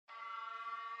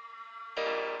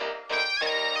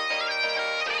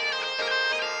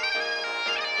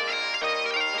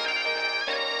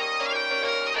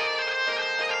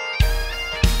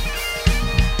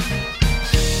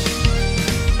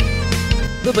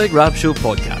The Big Rab Show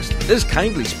podcast is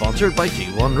kindly sponsored by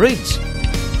G1 Reeds.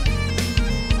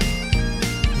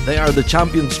 They are the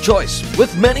champion's choice,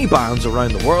 with many bands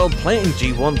around the world playing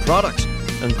G1 products,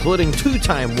 including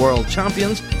two-time world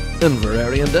champions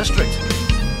Inverarian District.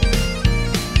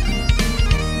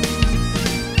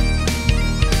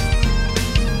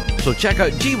 So check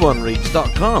out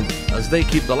g1reeds.com as they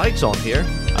keep the lights on here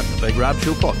at the Big Rab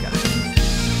Show podcast.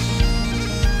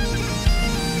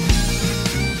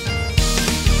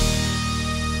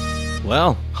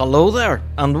 Well, hello there,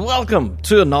 and welcome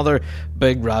to another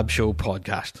Big Rab Show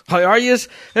podcast. How are yous?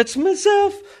 It's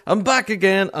myself. I'm back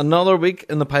again. Another week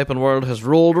in the piping world has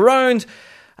rolled around,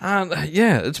 and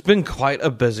yeah, it's been quite a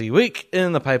busy week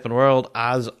in the piping world,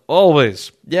 as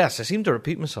always. Yes, I seem to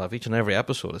repeat myself each and every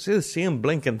episode. I say the same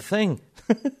blinking thing.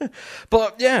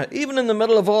 But yeah, even in the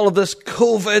middle of all of this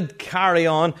COVID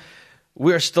carry-on,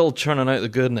 we're still churning out the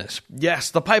goodness.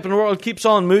 Yes, the piping world keeps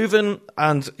on moving,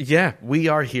 and yeah, we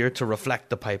are here to reflect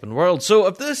the piping world. So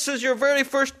if this is your very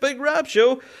first Big Rab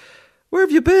Show, where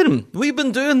have you been? We've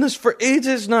been doing this for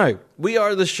ages now. We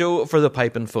are the show for the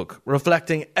piping folk,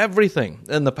 reflecting everything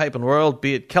in the piping world,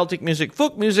 be it Celtic music,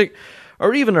 folk music,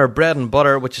 or even our bread and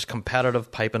butter, which is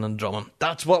competitive piping and drumming.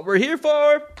 That's what we're here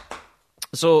for.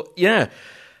 So yeah,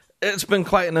 it's been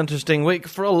quite an interesting week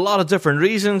for a lot of different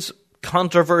reasons.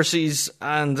 Controversies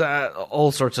and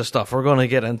all sorts of stuff we're going to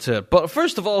get into it. But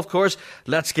first of all, of course,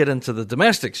 let's get into the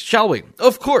domestics, shall we?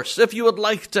 Of course, if you would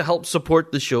like to help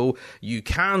support the show, you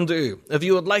can do. If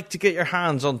you would like to get your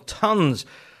hands on tons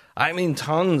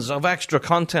of extra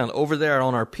content over there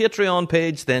on our Patreon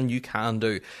page, then you can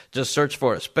do. Just search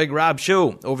for us, Big Rab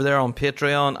Show, over there on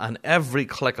Patreon, and every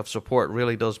click of support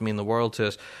really does mean the world to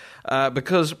us.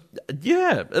 Because,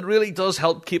 yeah, it really does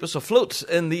help keep us afloat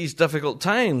in these difficult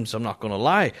times, I'm not going to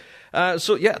lie.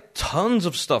 So, yeah, tons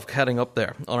of stuff heading up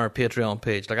there on our Patreon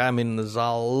page. There's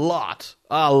a lot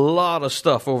of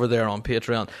stuff over there on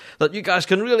Patreon that you guys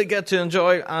can really get to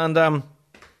enjoy, and,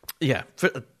 yeah,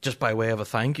 just by way of a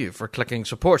thank you for clicking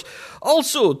support.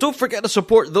 Also, don't forget to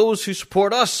support those who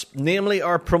support us, namely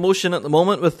our promotion at the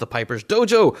moment with the Piper's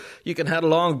Dojo. You can head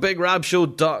along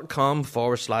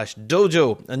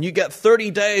bigrabshow.com/dojo, and you get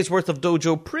 30 days worth of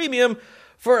Dojo Premium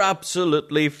for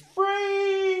absolutely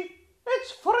free.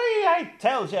 It's free, I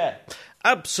tell you.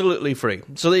 Absolutely free.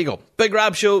 So there you go.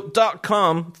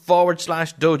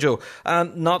 bigrabshow.com/dojo.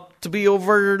 And not to be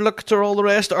overlooked or all the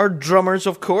rest, our drummers,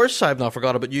 of course. I've not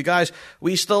forgot about you guys.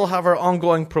 We still have our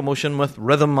ongoing promotion with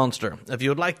Rhythm Monster. If you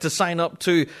would like to sign up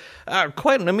to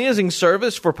quite an amazing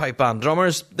service for pipe band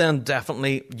drummers, then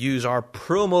definitely use our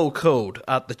promo code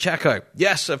at the checkout.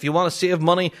 Yes, if you want to save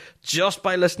money just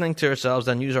by listening to yourselves,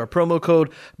 then use our promo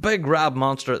code Big Rab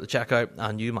Monster at the checkout,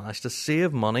 and you manage to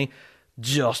save money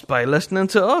just by listening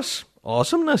to us.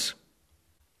 Awesomeness.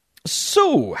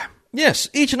 So, yes,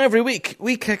 each and every week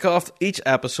we kick off each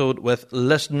episode with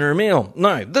listener mail.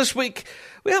 Now, this week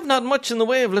we haven't had much in the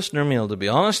way of listener mail, to be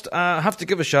honest. I have to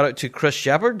give a shout out to Chris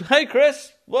Shepherd. Hey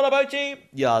Chris, what about you?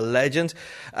 You legend.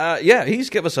 Yeah, he's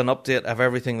given us an update of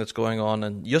everything that's going on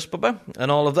in USPBA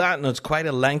and all of that, and it's quite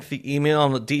a lengthy email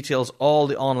and it details all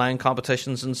the online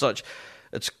competitions and such.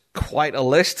 It's quite a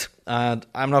list, and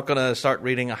I'm not going to start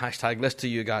reading a hashtag list to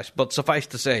you guys, but suffice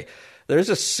to say, there is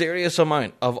a serious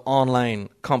amount of online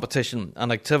competition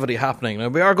and activity happening. Now,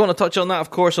 we are going to touch on that,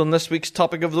 of course, on this week's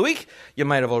topic of the week. You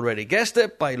might have already guessed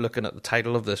it by looking at the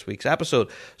title of this week's episode.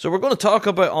 So we're going to talk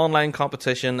about online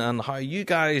competition and how you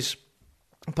guys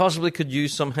possibly could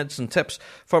use some hints and tips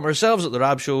from ourselves at the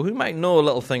Rab Show, who might know a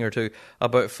little thing or two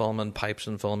about filming pipes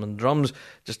and filming drums,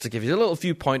 just to give you a little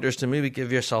few pointers to maybe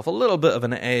give yourself a little bit of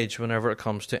an edge whenever it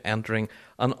comes to entering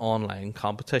an online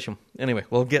competition. Anyway,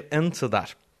 we'll get into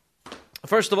that.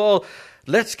 First of all,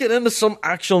 let's get into some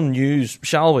actual news,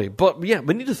 shall we? But yeah,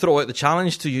 we need to throw out the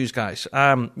challenge to you guys.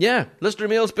 Yeah, listener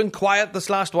mail's been quiet this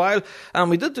last while,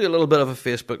 and we did do a little bit of a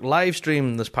Facebook live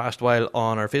stream this past while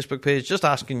on our Facebook page, just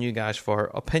asking you guys for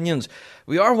opinions.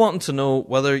 We are wanting to know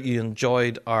whether you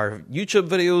enjoyed our YouTube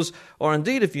videos, or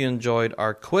indeed if you enjoyed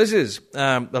our quizzes.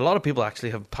 A lot of people actually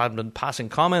have been passing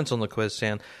comments on the quiz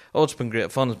saying, oh, it's been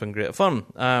great fun,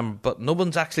 but no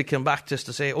one's actually come back just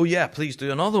to say, oh yeah, please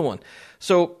do another one.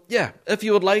 So yeah, if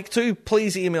you would like to,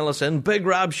 please email us in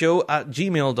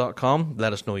bigrabshow@gmail.com.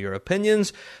 Let us know your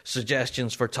opinions,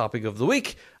 suggestions for topic of the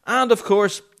week, and of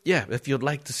course, yeah, if you'd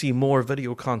like to see more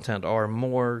video content or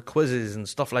more quizzes and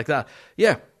stuff like that,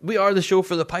 yeah, we are the show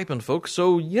for the piping folks,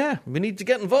 so yeah, we need to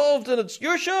get involved and it's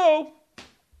your show.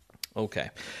 Okay,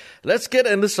 let's get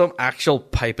into some actual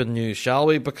piping news, shall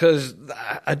we? Because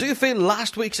I do feel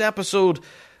last week's episode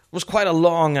was quite a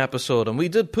long episode, and we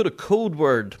did put a code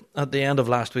word at the end of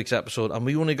last week's episode, and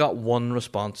we only got one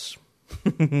response.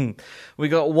 We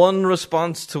got one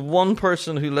response to one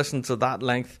person who listened to that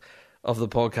length of the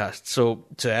podcast. So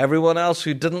to everyone else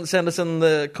who didn't send us in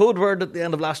the code word at the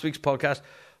end of last week's podcast,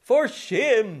 for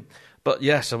shame. But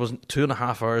yes, it was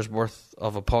 2.5 hours worth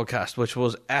of a podcast, which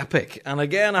was epic. And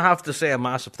again, I have to say a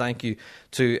massive thank you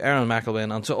to Aaron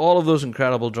McElwain and to all of those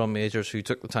incredible drum majors who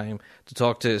took the time to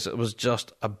talk to us. It was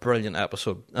just a brilliant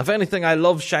episode. If anything, I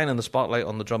love shining the spotlight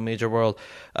on the drum major world.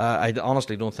 I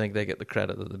honestly don't think they get the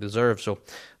credit that they deserve. So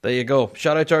there you go.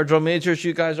 Shout out to our drum majors.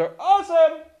 You guys are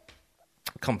awesome.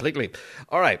 Completely.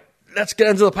 All right. Let's get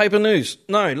into the piping news.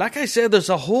 Now, like I said, there's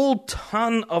a whole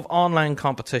ton of online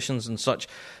competitions and such.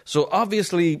 So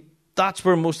obviously, that's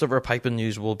where most of our piping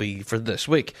news will be for this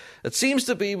week. It seems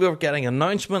to be we're getting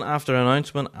announcement after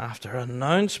announcement after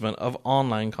announcement of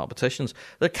online competitions.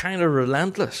 They're kind of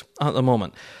relentless at the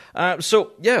moment.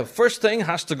 First thing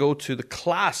has to go to the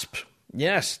Clasp.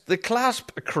 Yes, the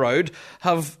Clasp crowd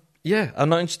have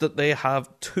announced that they have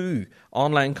 2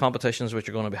 online competitions which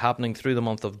are going to be happening through the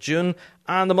month of June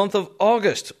and the month of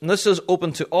August. And this is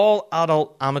open to all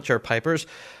adult amateur pipers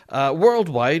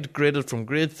worldwide, graded from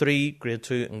grade 3, grade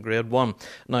 2 and grade 1.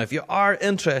 Now, if you are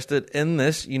interested in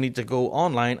this, you need to go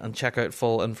online and check out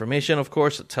full information. Of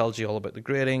course, it tells you all about the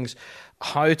gradings,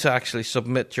 how to actually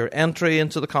submit your entry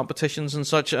into the competitions and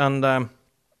such, and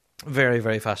very,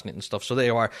 very fascinating stuff. So there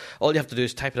you are. All you have to do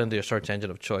is type it into your search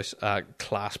engine of choice,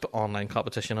 Clasp online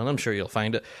competition, and I'm sure you'll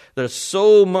find it. There's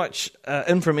so much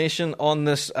information on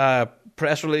this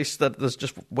press release that there's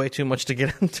just way too much to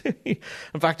get into.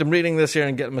 In fact, I'm reading this here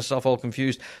and getting myself all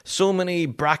confused. So many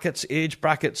brackets, age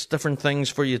brackets, different things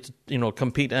for you to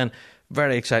compete in.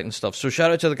 Very exciting stuff. So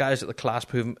shout out to the guys at the Clasp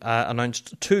who've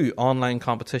announced 2 online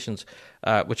competitions,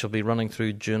 which will be running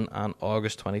through June and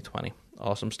August 2020.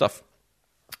 Awesome stuff.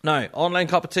 Now, online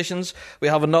competitions, we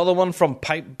have another one from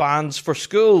Pipe Bands for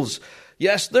Schools.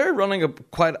 Yes, they're running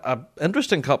quite an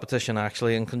interesting competition,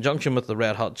 actually, in conjunction with the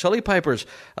Red Hot Chili Pipers.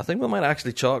 I think we might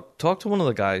actually talk to one of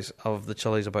the guys of the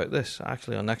Chili's about this,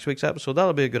 actually, on next week's episode.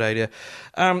 That'll be a good idea.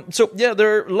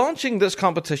 They're launching this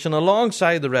competition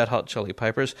alongside the Red Hot Chili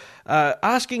Pipers,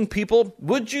 asking people,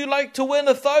 would you like to win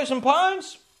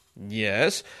 £1,000?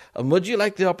 Yes. And would you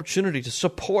like the opportunity to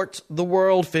support the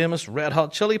world-famous Red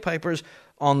Hot Chili Pipers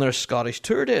on their Scottish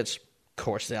tour dates? Of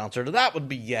course, the answer to that would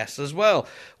be yes as well.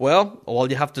 Well, all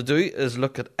you have to do is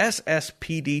look at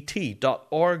sspdt.org.uk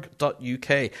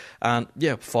and,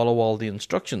 follow all the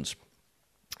instructions.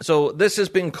 So this has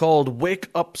been called Wake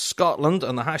Up Scotland,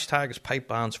 and the hashtag is Pipe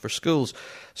Bands for Schools.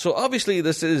 So obviously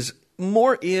this is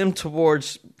more aimed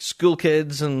towards school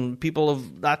kids and people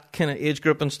of that kind of age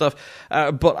group and stuff.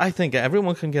 But I think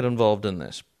everyone can get involved in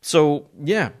this. So,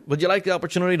 would you like the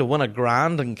opportunity to win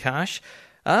 £1,000 in cash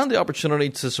and the opportunity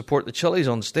to support the Chili's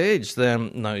on stage?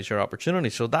 Then now's your opportunity.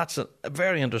 So that's a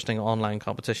very interesting online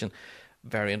competition.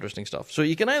 Very interesting stuff. So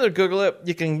you can either Google it,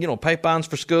 you can, Pipe Bands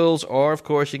for Schools, or of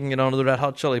course you can get onto the Red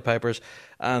Hot Chili Pipers,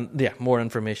 and more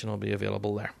information will be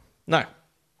available there. Now,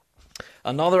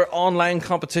 another online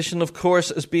competition, of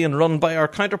course, is being run by our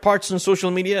counterparts on social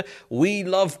media. We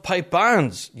Love Pipe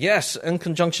Bands. Yes, in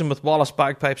conjunction with Wallace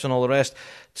Bagpipes and all the rest.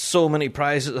 So many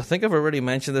prizes. I think I've already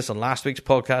mentioned this on last week's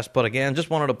podcast, but again, just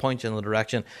wanted to point you in the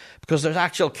direction because there's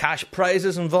actual cash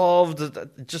prizes involved.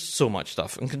 Just so much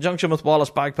stuff. In conjunction with Wallace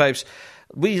Bagpipes,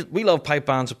 we Love Pipe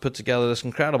Bands have put together this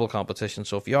incredible competition.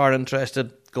 So if you are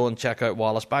interested, go and check out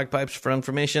Wallace Bagpipes for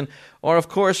information. Or, of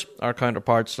course, our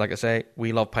counterparts, like I say,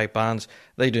 We Love Pipe Bands.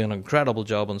 They do an incredible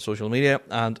job on social media.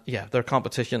 And, their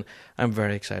competition, I'm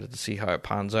very excited to see how it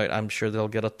pans out. I'm sure they'll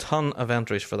get a ton of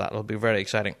entries for that. It'll be very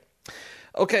exciting.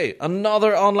 Okay,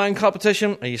 another online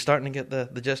competition. Are you starting to get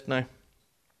the gist now?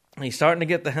 Are you starting to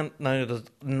get the hint now? There's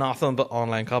nothing but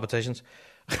online competitions.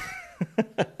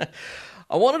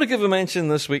 I wanted to give a mention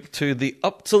this week to the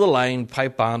Up to the Line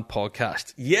Pipe Band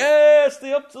podcast. Yes,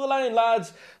 the Up to the Line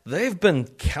lads. They've been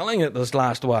killing it this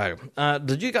last while.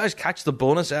 Did you guys catch the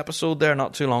bonus episode there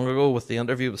not too long ago with the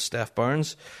interview with Steph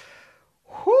Burns?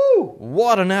 Whew,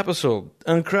 what an episode.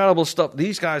 Incredible stuff.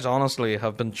 These guys honestly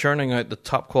have been churning out the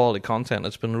top quality content.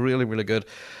 It's been really, really good.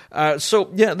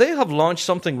 They have launched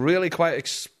something really quite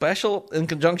special in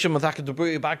conjunction with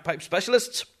Akadabui Bagpipe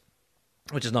Specialists,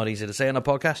 which is not easy to say in a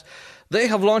podcast. They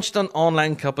have launched an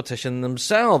online competition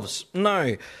themselves.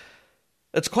 Now,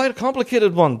 it's quite a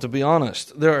complicated one, to be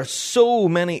honest. There are so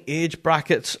many age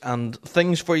brackets and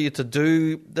things for you to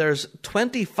do. There's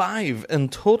 25 in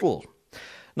total.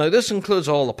 Now, this includes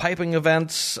all the piping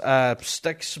events,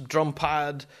 sticks and drum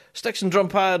pad,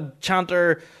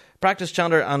 chanter, practice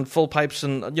chanter and full pipes,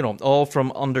 and all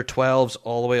from under 12s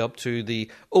all the way up to the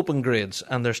open grades,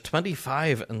 and there's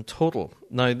 25 in total.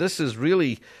 Now this is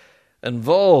really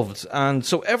involved, and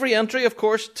so every entry, of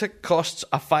course, costs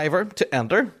a £5 to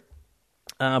enter.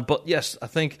 But yes, I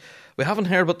think we haven't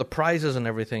heard what the prizes and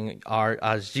everything are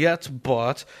as yet,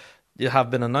 but you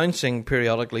have been announcing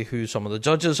periodically who some of the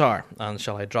judges are. And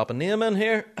shall I drop a name in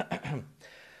here?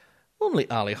 Only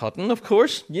Ali Hutton, of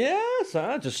course. Yes,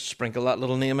 I just sprinkle that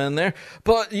little name in there.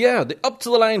 But yeah, the Up to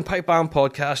the Line Pipe Band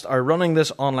podcast are running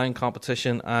this online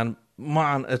competition, and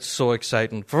man, it's so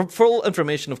exciting. For full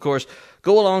information, of course,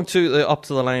 go along to the Up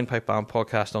to the Line Pipe Band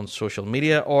podcast on social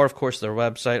media, or of course their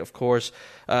website, of course,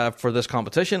 for this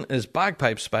competition is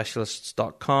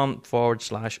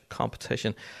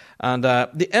bagpipespecialists.com/competition. And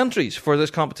the entries for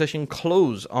this competition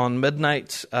close on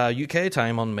midnight UK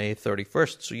time on May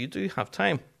 31st, so you do have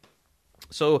time.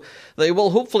 So they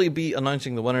will hopefully be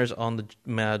announcing the winners on the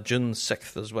June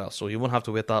 6th as well, so you won't have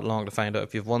to wait that long to find out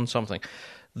if you've won something.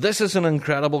 This is an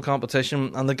incredible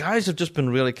competition, and the guys have just been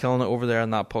really killing it over there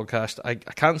in that podcast. I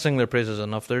can't sing their praises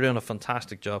enough. They're doing a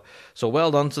fantastic job. So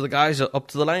well done to the guys at Up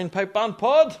to the Line Pipe Band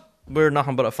Pod. We're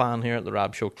nothing but a fan here at the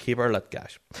Rab Show. Keep our lit,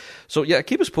 guys. So yeah,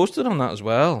 keep us posted on that as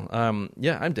well.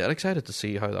 Yeah, I'm dead excited to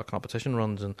see how that competition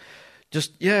runs, and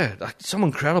just, yeah, some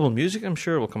incredible music I'm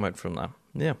sure will come out from that.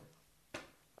 Yeah.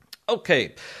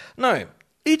 Okay, now,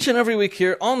 each and every week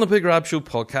here on the Big Rab Show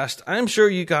podcast, I'm sure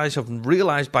you guys have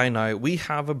realised by now we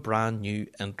have a brand new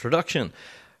introduction.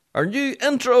 Our new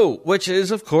intro, which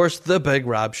is, of course, the Big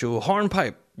Rab Show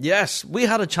hornpipe. Yes, we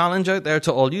had a challenge out there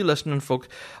to all you listening folk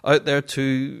out there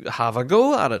to have a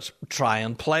go at it. Try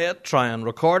and play it, try and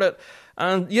record it.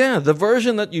 And yeah, the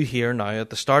version that you hear now at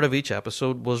the start of each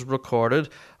episode was recorded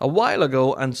a while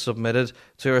ago and submitted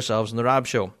to ourselves in the Rab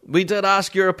Show. We did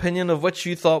ask your opinion of which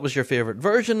you thought was your favourite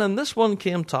version, and this one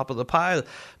came top of the pile.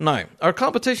 Now, our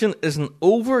competition isn't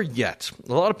over yet.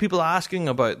 A lot of people asking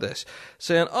about this,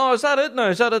 saying, oh, is that it now?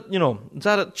 Is that it, is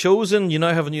that it chosen? You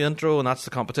now have a new intro and that's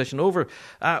the competition over?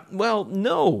 Well,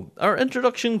 no. Our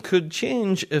introduction could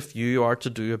change if you are to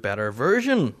do a better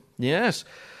version. Yes.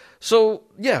 So,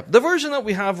 yeah, the version that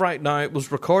we have right now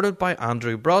was recorded by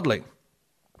Andrew Broadley.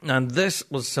 And this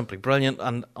was simply brilliant,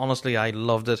 and honestly, I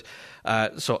loved it.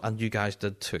 And you guys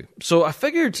did too. So I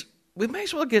figured we may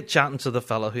as well get chatting to the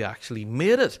fella who actually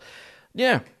made it.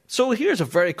 Yeah, so here's a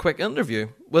very quick interview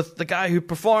with the guy who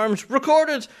performed,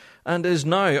 recorded, and is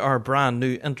now our brand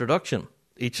new introduction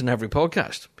each and every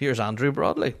podcast. Here's Andrew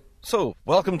Broadley. So,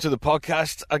 welcome to the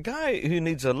podcast. A guy who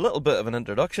needs a little bit of an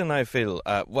introduction, I feel.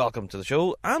 Welcome to the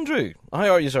show. Andrew, how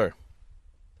are you, sir?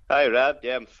 Hi, Rab.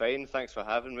 Yeah, I'm fine. Thanks for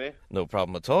having me. No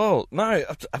problem at all. Now,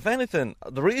 if anything,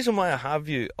 the reason why I have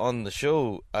you on the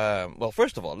show, well,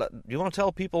 first of all, do you want to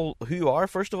tell people who you are,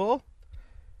 first of all?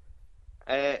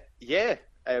 Yeah,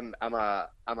 I'm a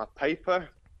piper.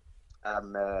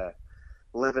 I'm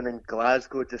living in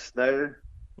Glasgow just now,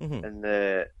 in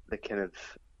the kind of,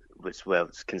 which, well,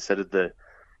 it's considered the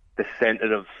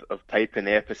centre of piping,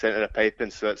 the epicentre of piping,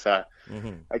 so it's a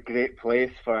great place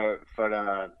for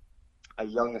a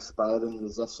young aspiring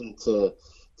musician to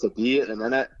be at the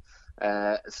minute.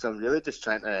 So I'm really just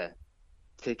trying to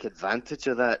take advantage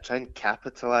of that, try and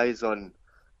capitalise on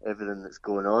everything that's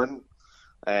going on.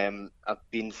 I've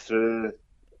been through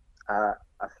a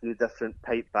few different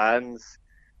pipe bands,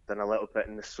 done a little bit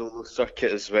in the solo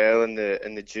circuit as well in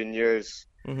the juniors.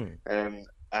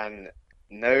 And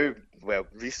now, well,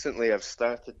 recently I've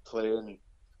started playing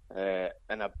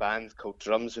in a band called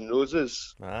Drums and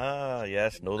Roses. Ah,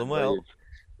 yes, know them well.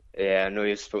 Yeah, I know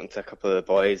you've spoken to a couple of the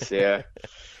boys there.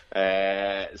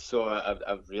 So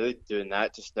I'm really doing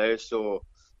that just now. So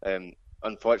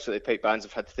unfortunately, pipe bands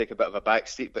have had to take a bit of a back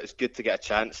seat, but it's good to get a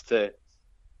chance to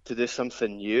do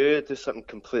something new, do something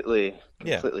completely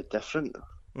different.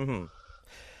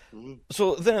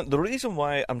 So then, the reason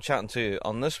why I'm chatting to you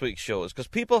on this week's show is because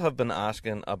people have been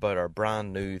asking about our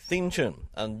brand new theme tune,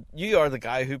 and you are the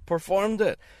guy who performed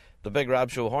it, the Big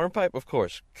Rab Show hornpipe, of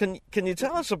course. Can you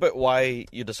tell us about why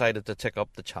you decided to take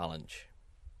up the challenge?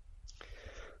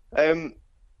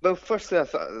 Well, firstly, I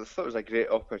thought it was a great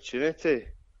opportunity.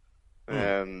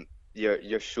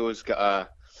 Your show's got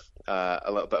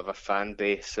a little bit of a fan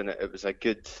base, and it was a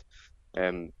good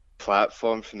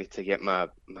platform for me to get my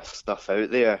stuff out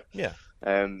there. Yeah.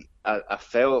 I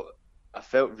felt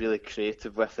really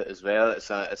creative with it as well.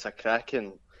 It's a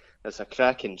cracking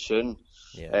tune.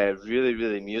 Yeah. Really,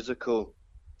 really musical,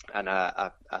 and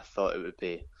I thought it would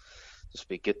be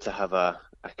good to have a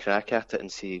crack at it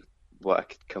and see what I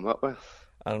could come up with.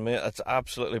 And mate, it's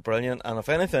absolutely brilliant. And if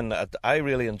anything, I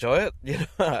really enjoy it. You know,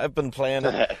 I've been playing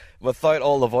it without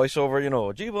all the voiceover. You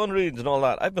know, G1 reads and all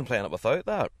that. I've been playing it without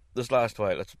that this last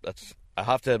while. It's. I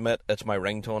have to admit, it's my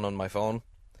ringtone on my phone.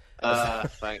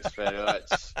 Thanks very much.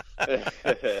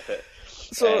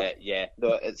 So yeah,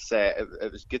 no,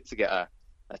 it was good to get a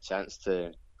chance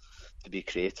to be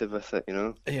creative with it, you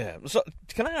know. yeah. So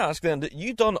can I ask then?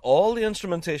 You done all the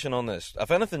instrumentation on this? If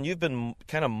anything, you've been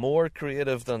kind of more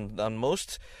creative than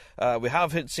most. We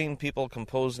have seen people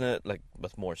composing it like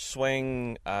with more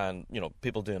swing and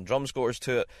people doing drum scores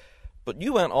to it, but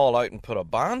you went all out and put a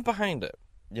band behind it.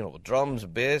 You know, with drums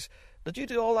and bass. Did you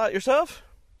do all that yourself?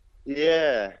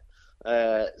 Yeah.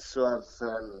 So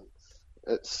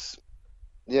it's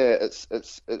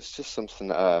just something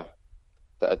that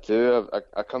I do.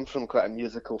 I come from quite a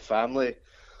musical family,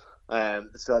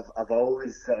 so I've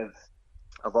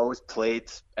always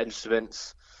played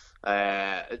instruments.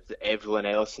 Everyone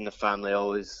else in the family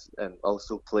always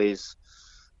also plays,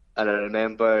 and I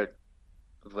remember.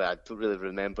 Well, I don't really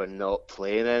remember not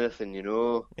playing anything, you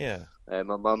know. Yeah.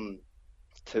 My mum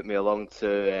took me along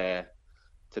to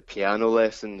piano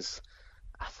lessons.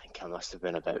 I think I must have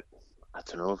been about, I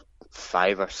don't know,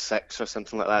 5 or 6 or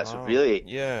something like that. Wow. So really,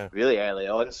 yeah, really early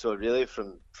on. So really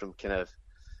from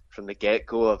the get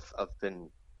go, I've been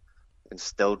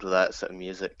instilled with that sort of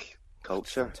music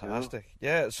culture. Fantastic.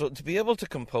 Yeah, so to be able to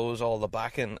compose all the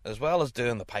backing as well as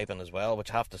doing the piping as well, which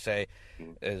I have to say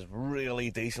is really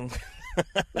decent.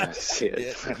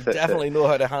 You definitely know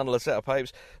how to handle a set of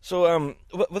pipes. So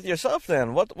with yourself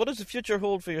then, what does the future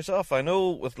hold for yourself? I know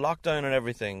with lockdown and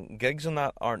everything, gigs and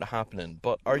that aren't happening,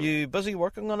 but are you busy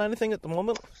working on anything at the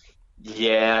moment?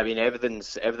 Yeah, I mean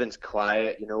everything's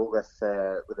quiet, you know, with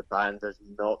the band. There's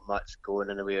not much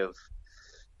going in the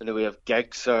way of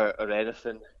gigs or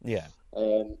anything. Yeah.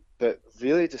 But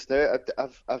really, just now,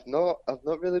 I've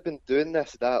not really been doing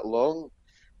this that long.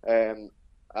 I'm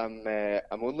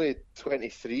only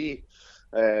 23,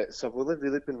 so I've only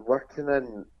really been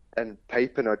working in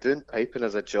piping or doing piping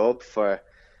as a job for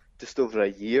just over a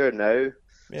year now.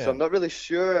 Yeah. So I'm not really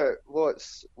sure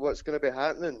what's going to be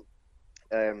happening.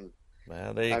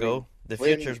 Well, there you go. The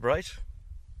future's bright.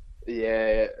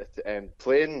 Yeah,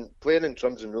 playing in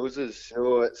Drums and Roses, you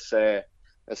know, it's a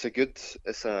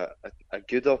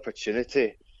good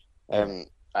opportunity, and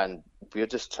we're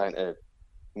just trying to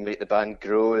make the band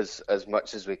grow as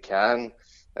much as we can.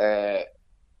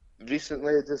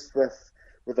 Recently, just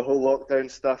with the whole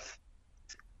lockdown stuff,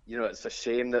 you know, it's a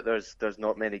shame that there's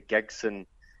not many gigs and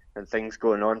things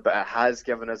going on, but it has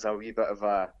given us a wee bit of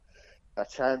a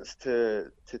chance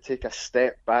to take a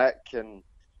step back and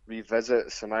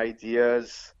revisit some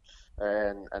ideas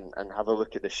and have a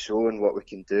look at the show and what we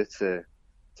can do to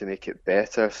make it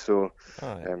better. So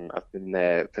I've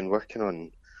been working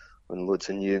on loads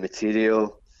of new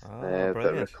material, bit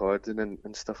of recording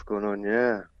and stuff going on.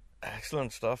 Yeah.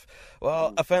 Excellent stuff.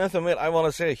 Well, if anything, mate, I want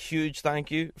to say a huge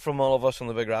thank you from all of us on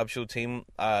the Big Rab Show team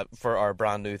for our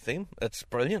brand new theme. It's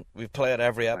brilliant. We play it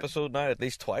every episode now, at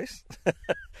least twice.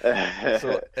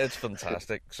 So it's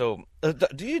fantastic. So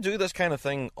do you do this kind of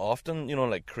thing often, you know,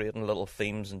 like creating little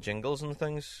themes and jingles and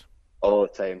things? All the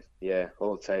time, yeah,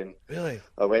 all the time. Really?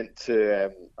 I went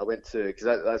to because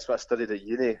that's what I studied at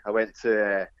uni. I went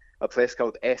to a place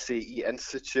called SAE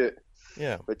Institute,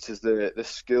 which is the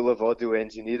School of Audio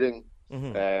Engineering.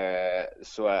 Mm-hmm.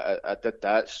 So I did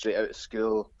that straight out of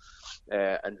school,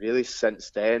 and really since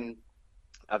then,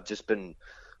 I've just been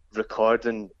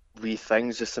recording wee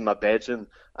things just in my bedroom.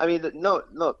 I mean,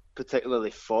 not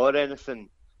particularly for anything,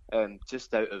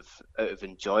 just out of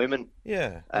enjoyment.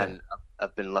 Yeah. And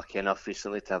I've been lucky enough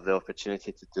recently to have the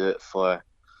opportunity to do it for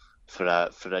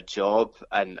a job,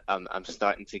 and I'm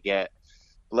starting to get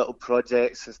little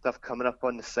projects and stuff coming up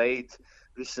on the side.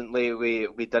 Recently,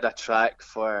 we did a track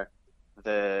for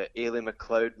the Ailey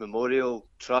MacLeod Memorial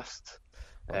Trust.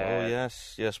 Oh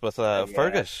yes, with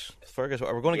Fergus. Fergus,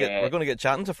 we're going to get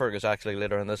chatting to Fergus actually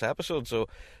later in this episode. So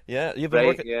yeah, you've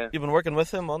been working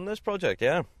with him on this project,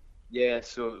 yeah. Yeah,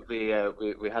 so we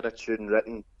had a tune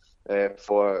written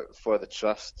for the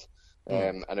trust,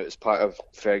 and it was part of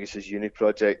Fergus's uni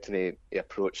project, and he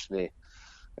approached me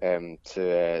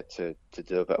to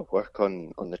do a bit of work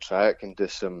on the track and do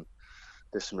some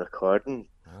recording.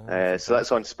 So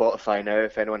that's on Spotify now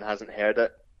if anyone hasn't heard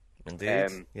it.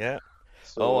 Indeed, yeah.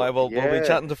 So, we'll be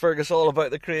chatting to Fergus all about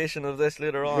the creation of this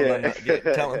later on and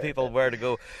telling people where to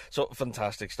go. So,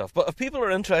 fantastic stuff. But if people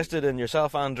are interested in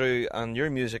yourself, Andrew, and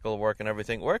your musical work and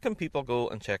everything, where can people go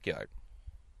and check you out?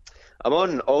 I'm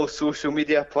on all social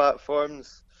media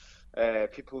platforms.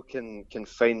 People can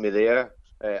find me there.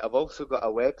 I've also got a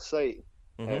website,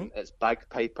 It's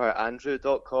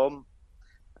bagpiperandrew.com,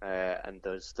 and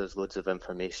there's loads of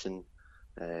information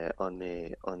on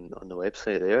the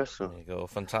website there. So there you go,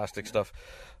 fantastic stuff.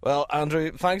 Well,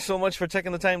 Andrew, thanks so much for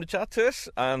taking the time to chat to us.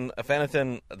 And if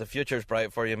anything, the future's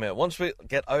bright for you, mate. Once we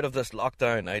get out of this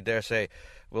lockdown, I dare say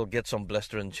we'll get some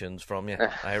blistering tunes from you.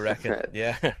 I reckon.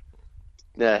 Yeah.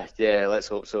 Yeah. Let's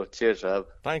hope so. Cheers, Rob.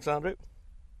 Thanks, Andrew.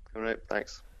 All right.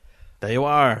 Thanks. There you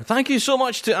are. Thank you so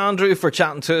much to Andrew for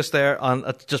chatting to us there, and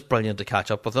it's just brilliant to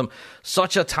catch up with him.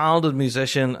 Such a talented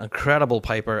musician, incredible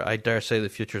piper. I dare say the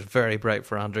future's very bright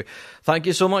for Andrew. Thank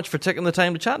you so much for taking the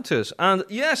time to chat to us. And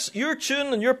yes, your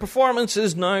tune and your performance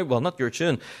is now, well, not your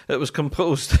tune, it was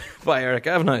composed by Eric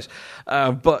Evenhouse.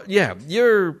 But yeah,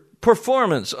 your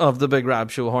performance of the Big Rab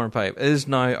Show Hornpipe is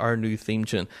now our new theme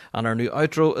tune and our new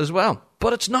outro as well.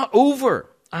 But it's not over,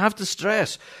 I have to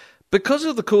stress. Because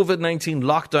of the COVID-19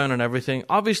 lockdown and everything,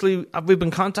 obviously we've been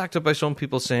contacted by some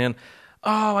people saying,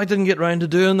 oh, I didn't get round to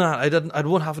doing that. I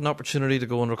won't have an opportunity to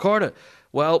go and record it.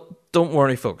 Well, don't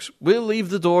worry, folks. We'll leave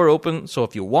the door open, so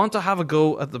if you want to have a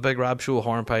go at the Big Rab Show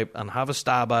Hornpipe and have a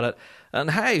stab at it,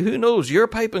 and hey, who knows, your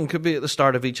piping could be at the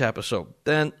start of each episode,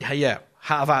 then yeah,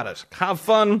 have at it. Have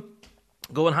fun.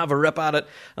 Go and have a rip at it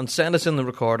and send us in the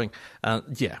recording.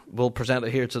 And yeah, we'll present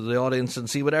it here to the audience and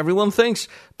see what everyone thinks.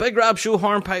 Big Rab Show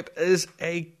Hornpipe is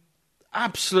a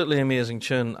absolutely amazing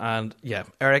tune. And yeah,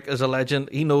 Eric is a legend.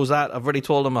 He knows that. I've already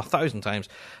told him 1,000 times.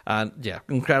 And yeah,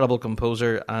 incredible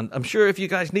composer. And I'm sure if you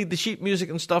guys need the sheet music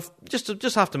and stuff,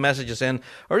 just have to message us in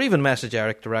or even message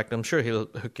Eric direct. I'm sure he'll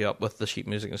hook you up with the sheet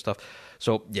music and stuff.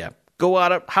 So yeah, go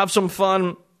at it. Have some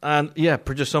fun. And yeah,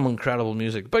 produce some incredible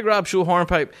music. Big Rab Show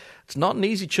Hornpipe. It's not an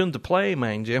easy tune to play,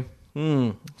 mind you.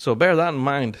 So bear that in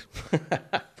mind.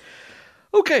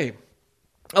 Okay.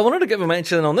 I wanted to give a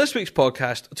mention on this week's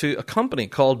podcast to a company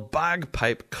called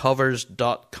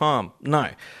bagpipecovers.com. Now,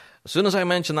 as soon as I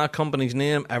mention that company's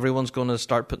name, everyone's going to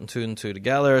start putting two and two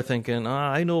together, thinking,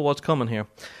 I know what's coming here.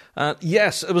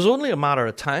 Yes, it was only a matter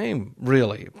of time,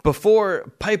 really,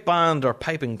 before pipe band or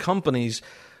piping companies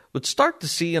would start to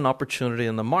see an opportunity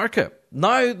in the market.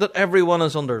 Now that everyone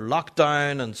is under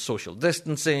lockdown and social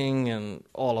distancing and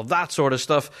all of that sort of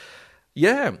stuff,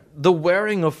 yeah, the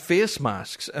wearing of face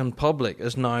masks in public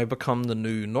has now become the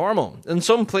new normal. In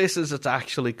some places, it's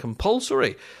actually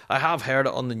compulsory. I have heard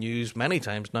it on the news many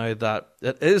times now that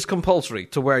it is compulsory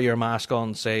to wear your mask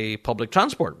on, say, public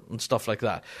transport and stuff like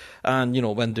that. And, you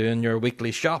know, when doing your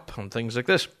weekly shop and things like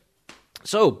this.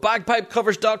 So,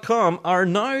 bagpipecovers.com are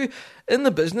now in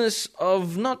the business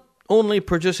of not only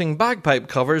producing bagpipe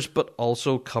covers, but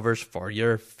also covers for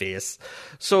your face.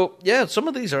 So, yeah, some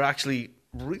of these are actually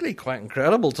really quite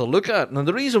incredible to look at. And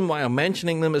the reason why I'm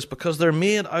mentioning them is because they're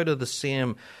made out of the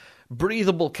same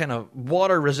breathable kind of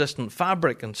water-resistant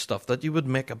fabric and stuff that you would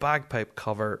make a bagpipe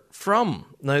cover from.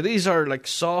 Now, these are like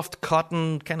soft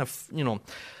cotton, kind of, you know,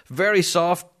 very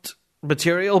soft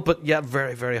material, but yet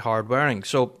very, very hard wearing.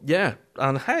 So, yeah,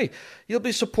 and hey, you'll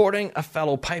be supporting a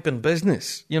fellow piping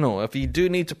business. You know, if you do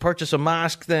need to purchase a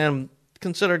mask, then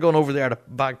consider going over there to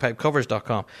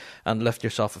bagpipecovers.com and lift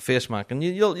yourself a face mask, and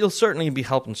you'll certainly be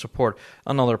helping support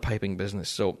another piping business.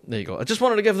 So, there you go. I just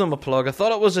wanted to give them a plug. I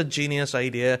thought it was a genius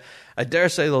idea. I dare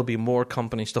say there'll be more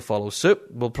companies to follow suit.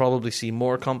 We'll probably see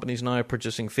more companies now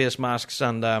producing face masks,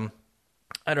 and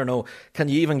I don't know, can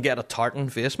you even get a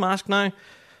tartan face mask now?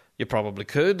 You probably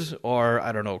could, or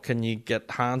I don't know, can you get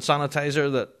hand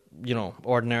sanitizer that, you know,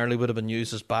 ordinarily would have been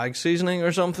used as bag seasoning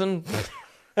or something?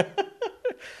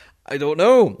 I don't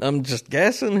know. I'm just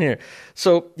guessing here.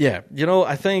 So, yeah, you know,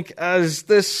 I think as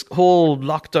this whole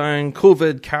lockdown,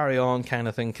 COVID carry-on kind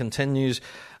of thing continues,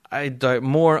 I doubt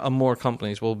more and more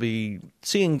companies will be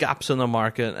seeing gaps in the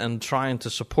market and trying to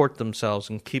support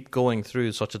themselves and keep going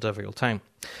through such a difficult time.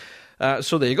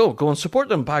 So there you go. Go and support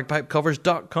them,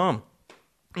 bagpipecovers.com.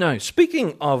 Now,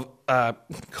 speaking of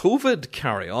COVID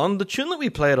carry-on, the tune that we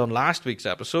played on last week's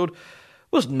episode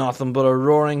was nothing but a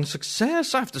roaring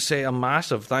success. I have to say a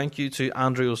massive thank you to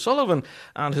Andrew O'Sullivan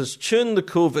and his tune, The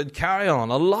COVID Carry-On.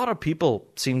 A lot of people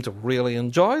seem to really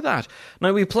enjoy that.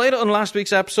 Now, we played it on last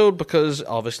week's episode because,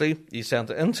 obviously, you sent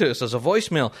it in to us as a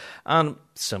voicemail, and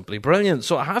simply brilliant.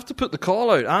 So I have to put the call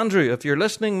out. Andrew, if you're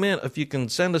listening, mate, if you can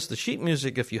send us the sheet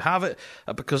music if you have it,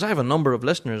 because I have a number of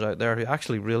listeners out there who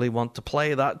actually really want to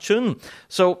play that tune.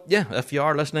 So, yeah, if you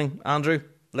are listening, Andrew,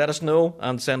 let us know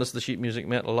and send us the sheet music,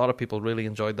 mate. A lot of people really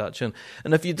enjoyed that tune.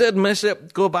 And if you did miss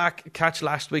it, go back, catch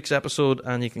last week's episode,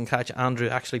 and you can catch Andrew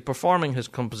actually performing his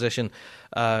composition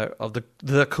of the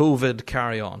COVID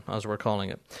Carry-On, as we're calling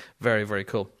it. Very, very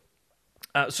cool.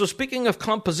 So speaking of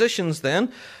compositions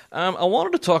then, I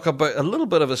wanted to talk about a little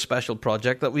bit of a special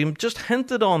project that we just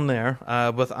hinted on there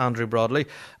with Andrew Broadley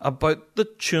about the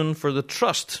tune for the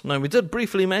Trust. Now, we did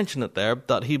briefly mention it there,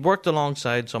 that he'd worked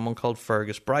alongside someone called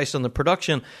Fergus Bryce on the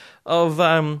production of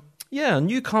a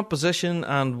new composition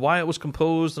and why it was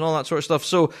composed and all that sort of stuff.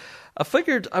 So I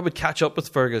figured I would catch up with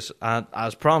Fergus,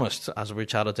 as promised, as we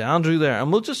chatted to Andrew there, and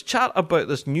we'll just chat about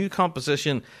this new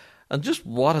composition and just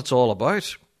what it's all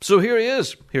about. So here he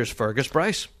is. Here's Fergus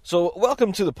Bryce. So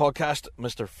welcome to the podcast,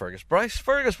 Mr. Fergus Bryce.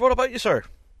 Fergus, what about you, sir?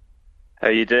 How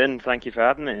you doing? Thank you for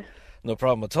having me. No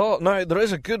problem at all. Now, there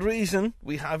is a good reason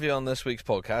we have you on this week's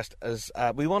podcast, as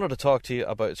we wanted to talk to you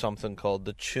about something called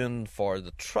the Tune for the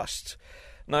Trust.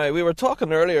 Now, we were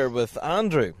talking earlier with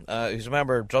Andrew, who's a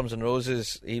member of Drums and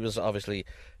Roses. He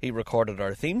recorded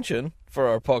our theme tune for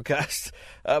our podcast,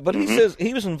 but he says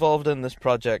he was involved in this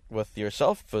project with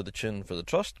yourself for the Tune for the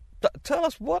Trust. Tell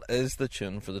us, what is the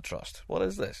Tune for the Trust? What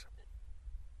is this?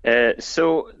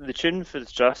 So the Tune for the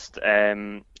Trust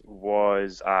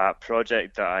was a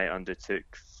project that I undertook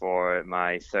for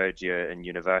my third year in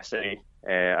university.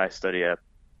 I study a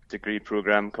degree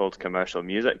program called Commercial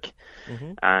Music,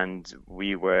 and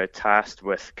we were tasked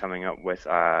with coming up with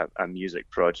a music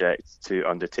project to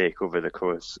undertake over the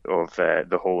course of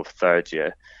the whole of third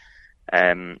year.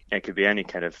 It could be any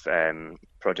kind of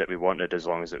project we wanted, as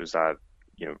long as it was a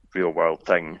real world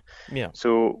thing. Yeah.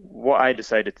 So what I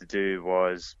decided to do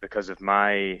was, because of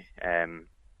my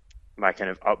my kind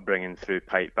of upbringing through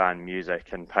pipe band music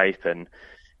and piping,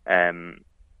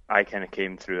 I kind of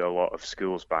came through a lot of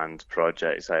schools band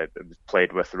projects. I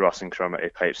played with Ross and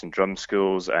Cromarty Pipes and Drum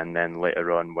Schools, and then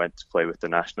later on went to play with the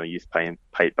National Youth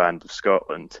Pipe Band of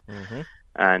Scotland.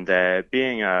 And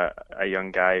being a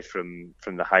young guy from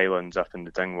the Highlands up in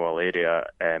the Dingwall area,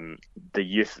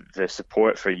 the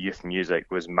support for youth music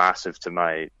was massive to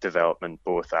my development,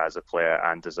 both as a player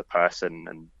and as a person,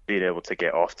 and being able to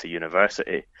get off to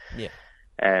university. Yeah.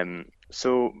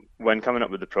 So when coming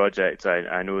up with the project,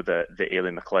 I know that the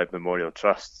Aileen McLeod Memorial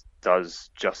Trust does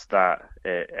just that.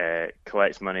 It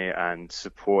collects money and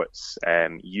supports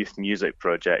youth music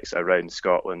projects around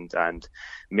Scotland, and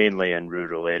mainly in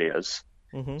rural areas.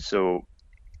 So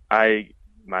I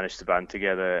managed to band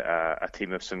together a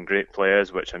team of some great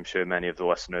players, which I'm sure many of the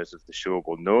listeners of the show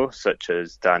will know, such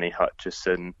as Danny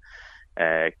Hutchison,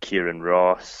 Kieran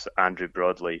Ross, Andrew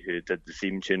Broadley, who did the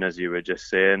theme tune, as you were just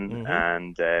saying,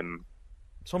 and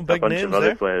some big a bunch names of other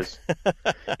there. players.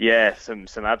 Yeah, some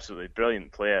absolutely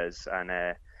brilliant players,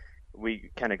 and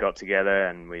we kind of got together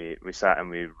and we sat and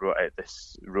we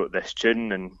wrote this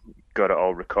tune and got it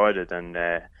all recorded, and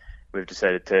we've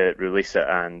decided to release it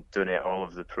and donate all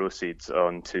of the proceeds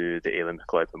onto the Aileen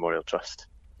McLeod Memorial Trust.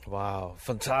 Wow,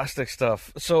 fantastic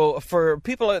stuff. So for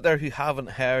people out there who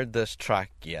haven't heard this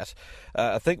track yet,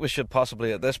 I think we should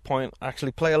possibly at this point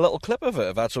actually play a little clip of it,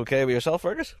 if that's okay with yourself,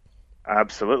 Fergus?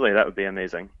 Absolutely, that would be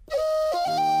amazing.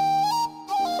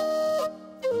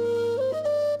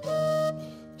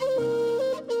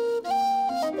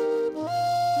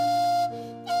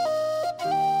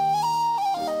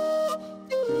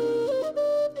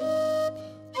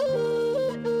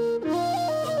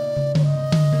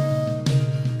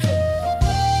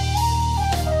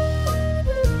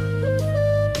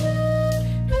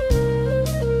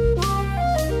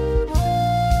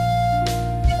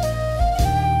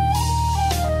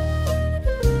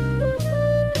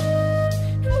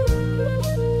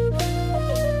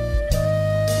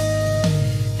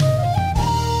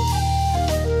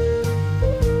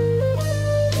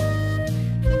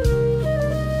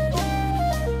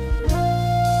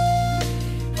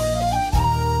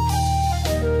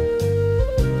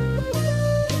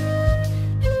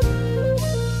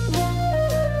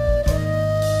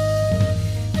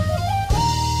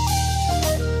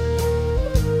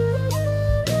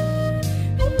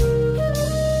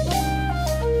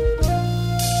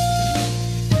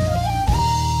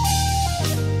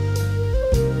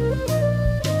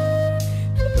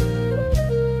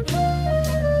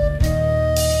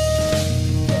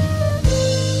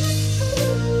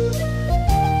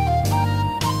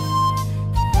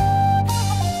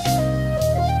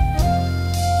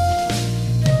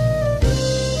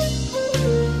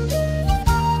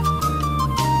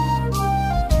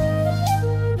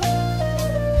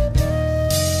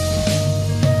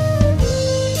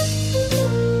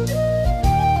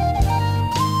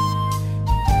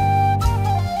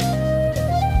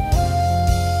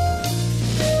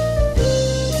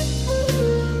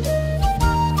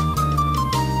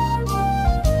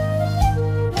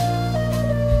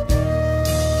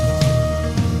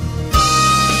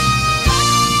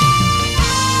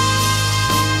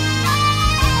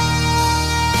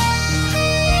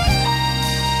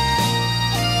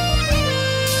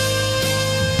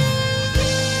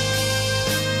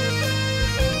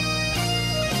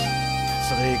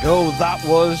 go. That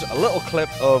was a little clip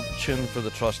of Tune for the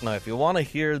Trust. Now, if you want to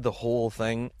hear the whole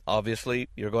thing, obviously,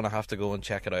 you're going to have to go and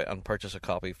check it out and purchase a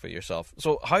copy for yourself.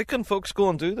 So how can folks go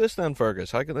and do this then,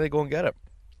 Fergus? How can they go and get it?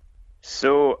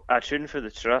 So, A Tune for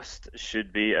the Trust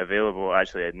should be available,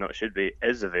 actually, not should be,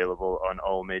 is available on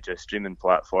all major streaming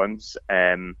platforms.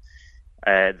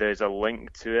 There's a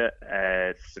link to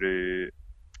it through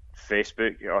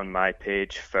Facebook on my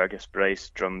page, Fergus Bryce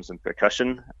Drums and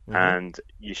Percussion, and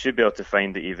you should be able to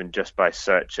find it even just by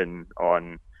searching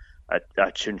on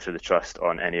a Tune for the Trust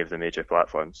on any of the major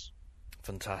platforms.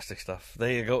 Fantastic stuff.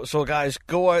 There you go. So guys,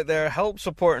 go out there, help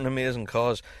support an amazing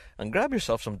cause, and grab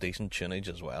yourself some decent tunage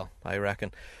as well, I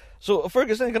reckon. So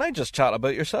Fergus, then can I just chat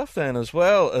about yourself then, as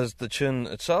well as the tune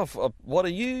itself? What are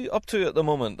you up to at the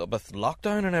moment with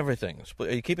lockdown and everything? Are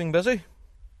you keeping busy?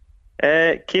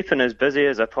 Keeping as busy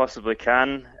as I possibly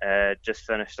can. Just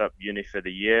finished up uni for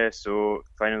the year, so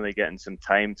finally getting some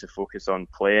time to focus on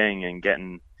playing and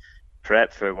getting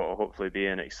prep for what will hopefully be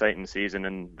an exciting season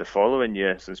in the following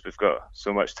year, since we've got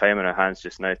so much time on our hands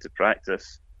just now to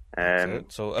practice.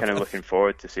 So kind of looking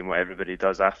forward to seeing what everybody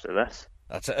does after this.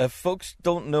 That's it. If folks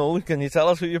don't know, can you tell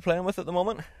us who you're playing with at the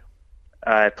moment?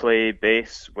 I play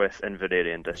bass with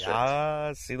Inveraray District.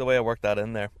 Ah, see the way I worked that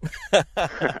in there.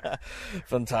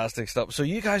 Fantastic stuff. So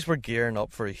you guys were gearing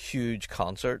up for a huge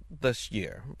concert this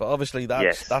year, but obviously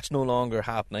that's no longer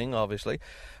happening, obviously.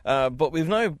 But we've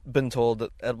now been told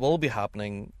that it will be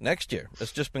happening next year.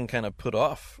 It's just been kind of put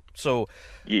off. So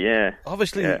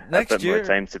obviously next a bit year, more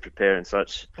time to prepare and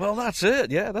such. Well, that's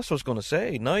it. Yeah, that's what I was going to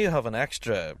say. Now you have an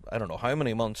extra, I don't know how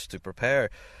many months to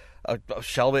prepare.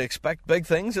 Shall we expect big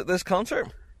things at this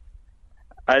concert?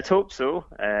 I'd hope so.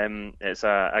 It's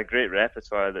a great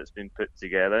repertoire that's been put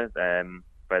together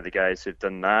by the guys who've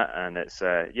done that, and it's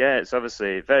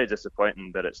obviously very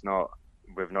disappointing that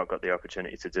we've not got the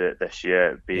opportunity to do it this year.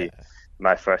 It'd be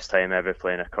my first time ever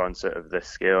playing a concert of this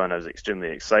scale, and I was extremely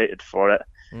excited for it.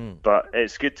 But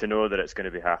it's good to know that it's going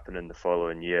to be happening the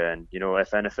following year, and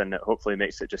if anything, it hopefully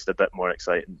makes it just a bit more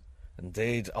exciting.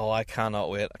 Indeed. Oh, I cannot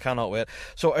wait.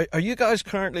 So are you guys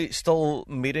currently still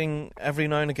meeting every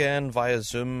now and again via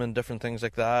Zoom and different things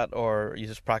like that, or are you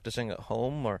just practicing at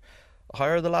home, or how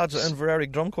are the lads at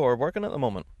Inveraray Drum Corps working at the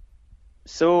moment?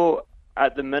 So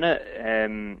at the minute,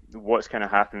 what's kind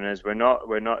of happening is we're not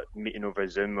meeting over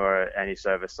Zoom or any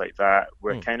service like that.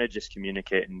 We're kind of just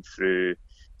communicating through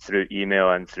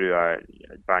email and through our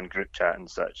band group chat and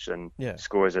such, and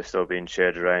scores are still being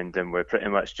shared around, and we're pretty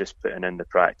much just putting in the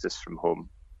practice from home.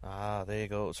 Ah, there you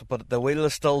go. So, but the wheel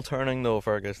is still turning though,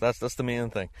 Fergus. That's the main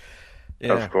thing.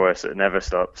 Yeah. Of course, it never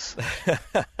stops.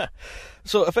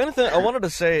 So, if anything, I wanted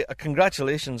to say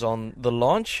congratulations on the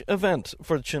launch event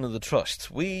for Tune of the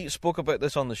Trust. We spoke about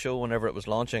this on the show whenever it was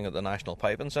launching at the National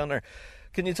Piping Centre.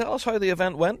 Can you tell us how the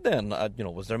event went then?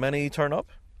 Was there many turn up?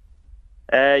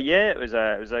 It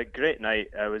was a great night.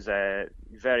 I was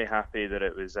very happy that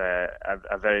it was a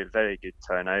very, very good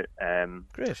turnout.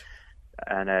 Great.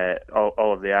 And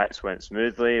all of the acts went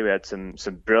smoothly. We had some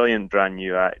brilliant brand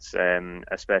new acts.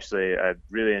 Especially, I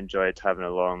really enjoyed having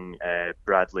along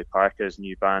Bradley Parker's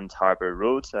new band, Harbour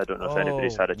Road. I don't know if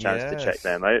anybody's had a chance to check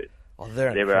them out. Oh, they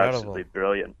incredible. Were absolutely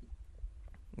brilliant.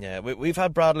 Yeah, we've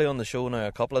had Bradley on the show now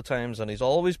a couple of times, and he's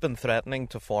always been threatening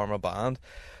to form a band.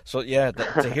 So yeah,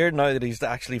 to hear now that he's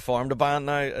actually formed a band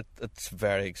now, it's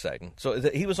very exciting. So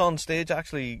he was on stage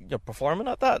actually performing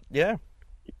at that, yeah.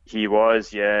 He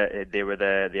was, yeah. They were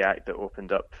the act that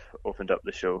opened up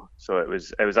the show. So it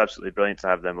was absolutely brilliant to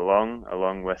have them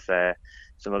along with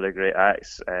some other great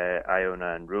acts,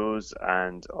 Iona and Rose,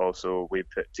 and also we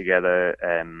put together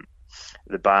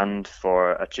the band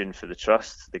for A Tune for the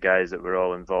Trust, the guys that were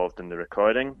all involved in the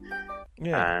recording.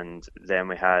 Yeah. And then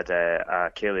we had a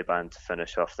Ceilidh band to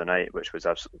finish off the night, which was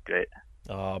absolutely great.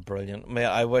 Oh, brilliant. Mate,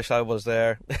 I wish I was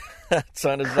there. It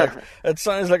sounds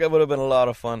like it would have been a lot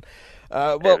of fun.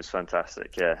 It was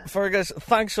fantastic, yeah. Fergus,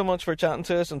 thanks so much for chatting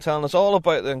to us and telling us all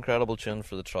about the incredible Tune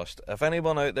for the Trust. If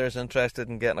anyone out there is interested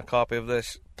in getting a copy of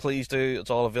this, please do. It's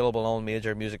all available on all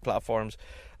major music platforms.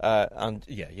 And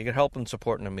yeah, you can help and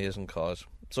support an amazing cause.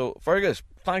 So, Fergus,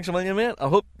 thanks a million, mate. I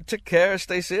hope you take care,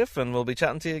 stay safe, and we'll be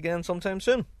chatting to you again sometime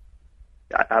soon.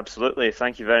 Absolutely.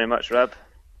 Thank you very much, Rob.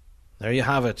 There you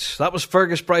have it. That was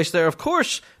Fergus Bryce there, of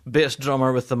course, bass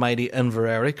drummer with the mighty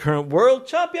Inveraray, current world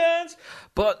champions.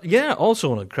 But yeah,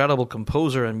 also an incredible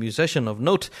composer and musician of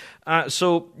note.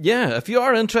 So yeah, if you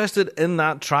are interested in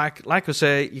that track, like I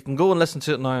say, you can go and listen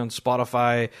to it now on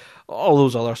Spotify, all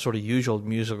those other sort of usual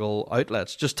musical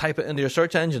outlets. Just type it into your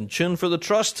search engine, Tune for the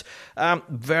Trust.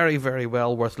 Very, very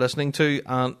well worth listening to.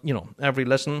 And, every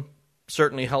listen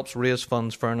certainly helps raise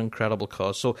funds for an incredible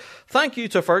cause. So thank you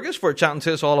to Fergus for chatting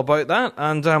to us all about that.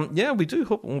 And yeah, we do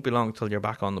hope it won't be long until you're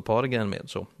back on the pod again, mate.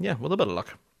 So yeah, with a bit of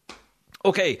luck.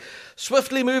 Okay,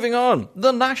 swiftly moving on.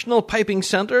 The National Piping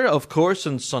Centre, of course,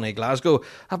 in sunny Glasgow,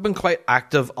 have been quite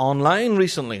active online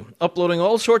recently, uploading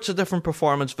all sorts of different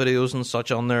performance videos and such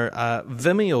on their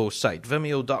Vimeo site,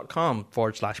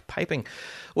 vimeo.com/piping.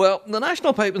 Well, the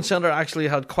National Piping Centre actually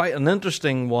had quite an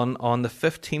interesting one on the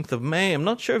 15th of May. I'm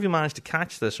not sure if you managed to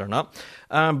catch this or not,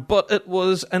 but it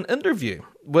was an interview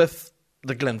with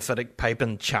the Glenfiddich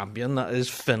piping champion, that is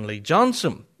Finlay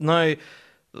Johnson. Now,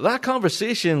 that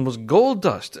conversation was gold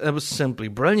dust. It was simply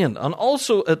brilliant. And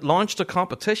also, it launched a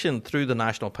competition through the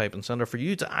National Piping Centre for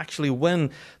you to actually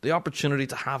win the opportunity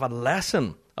to have a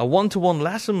lesson, a one-to-one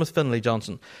lesson with Finlay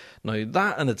Johnson. Now,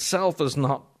 that in itself is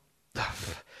not...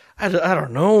 I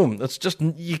don't know. It's just,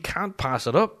 you can't pass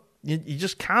it up. You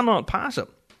just cannot pass it.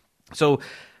 So,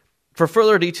 for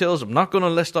further details, I'm not going to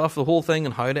list off the whole thing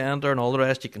and how to enter and all the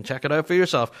rest. You can check it out for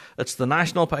yourself. It's the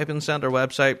National Piping Centre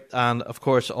website, and of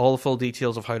course all the full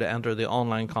details of how to enter the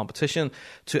online competition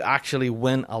to actually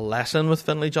win a lesson with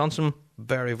Finlay Johnson.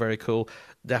 Very, very cool.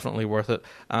 Definitely worth it.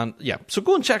 And yeah, so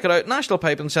go and check it out. National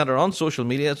Piping Centre on social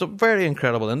media. It's a very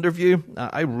incredible interview.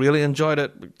 I really enjoyed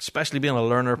it, especially being a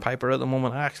learner piper at the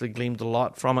moment. I actually gleaned a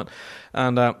lot from it.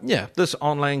 And yeah, this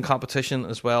online competition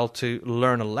as well to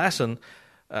learn a lesson.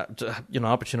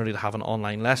 Opportunity to have an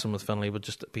online lesson with Finlay would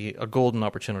just be a golden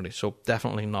opportunity. So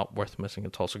definitely not worth missing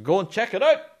at all. So go and check it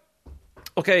out.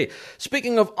 Okay,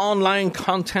 speaking of online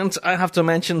content, I have to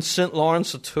mention St.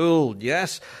 Lawrence O'Toole.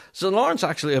 Yes, St. Lawrence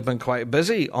actually have been quite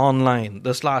busy online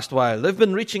this last while. They've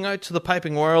been reaching out to the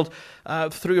piping world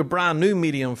through a brand new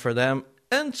medium for them,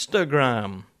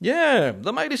 Instagram. Yeah,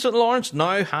 the mighty St. Lawrence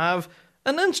now have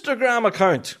an Instagram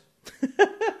account.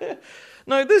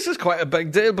 Now, this is quite a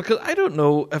big deal because I don't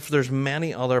know if there's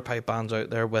many other pipe bands out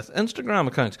there with Instagram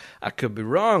accounts. I could be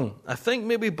wrong. I think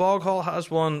maybe Boghall has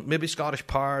one, maybe Scottish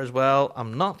Power as well.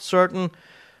 I'm not certain.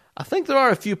 I think there are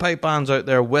a few pipe bands out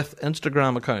there with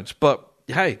Instagram accounts. But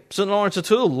hey, St. Lawrence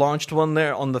O'Toole launched one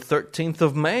there on the 13th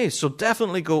of May. So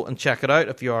definitely go and check it out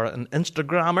if you are an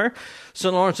Instagrammer.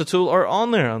 St. Lawrence O'Toole are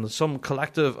on there, and there's some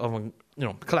collection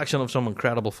of some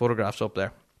incredible photographs up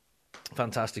there.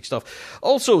 Fantastic stuff.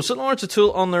 Also, St. Lawrence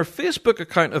O'Toole on their Facebook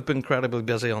account have been incredibly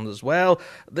busy on as well.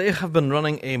 They have been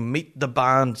running a Meet the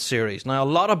Band series. Now, a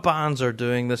lot of bands are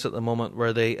doing this at the moment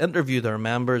where they interview their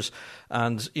members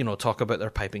and, talk about their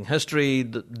piping history,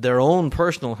 their own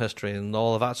personal history and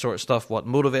all of that sort of stuff, what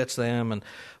motivates them and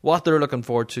what they're looking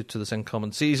forward to this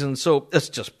incoming season. So it's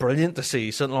just brilliant to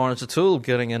see St. Lawrence O'Toole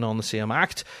getting in on the same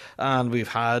act. And we've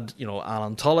had,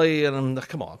 Alan Tully, and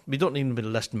come on, we don't need to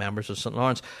list members of St.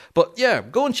 Lawrence. But yeah,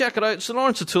 go and check it out. St.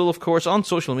 Lawrence O'Toole, of course, on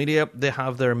social media, they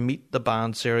have their Meet the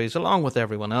Band series along with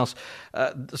everyone else.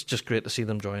 It's just great to see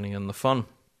them joining in the fun.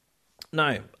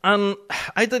 Now, and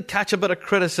I did catch a bit of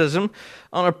criticism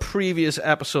on a previous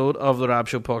episode of the Rab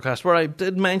Show podcast where I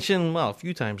did mention, a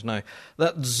few times now,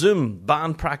 that Zoom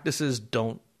band practices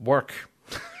don't work.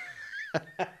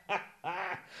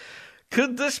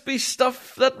 Could this be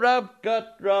stuff that Rab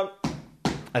got wrong?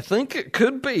 I think it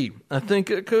could be.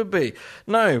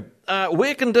 Now,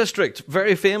 Waken District,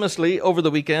 very famously over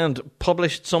the weekend,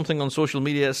 published something on social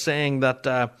media saying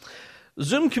that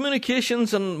Zoom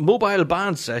communications and mobile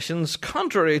band sessions,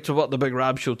 contrary to what the Big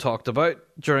Rab Show talked about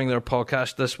during their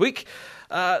podcast this week,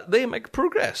 they make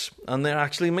progress and they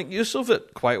actually make use of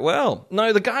it quite well.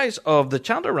 Now, the guys of the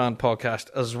Chantarant podcast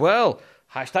as well,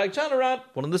 #Chantarant,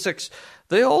 one of the 6,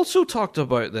 they also talked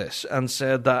about this and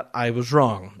said that I was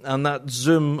wrong and that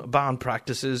Zoom band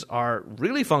practices are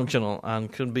really functional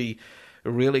and can be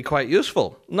really quite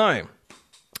useful. Now,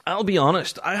 I'll be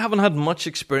honest, I haven't had much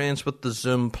experience with the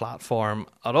Zoom platform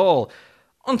at all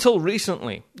until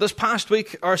recently. This past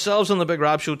week, ourselves and the Big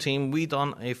Rab Show team, we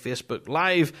done a Facebook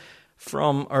Live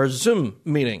from our Zoom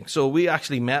meeting. So we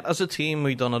actually met as a team.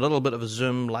 We done a little bit of a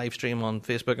Zoom live stream on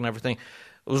Facebook and everything.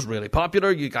 It was really popular.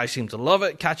 You guys seemed to love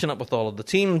it, catching up with all of the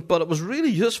team. But it was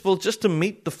really useful just to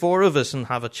meet the 4 of us and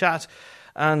have a chat.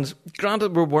 And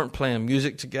granted, we weren't playing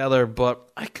music together,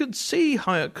 but I could see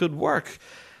how it could work.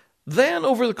 Then,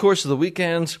 over the course of the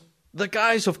weekend, the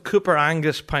guys of Cooper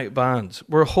Angus Pipe Band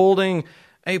were holding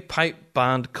a pipe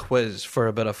band quiz for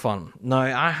a bit of fun. Now,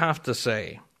 I have to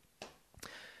say,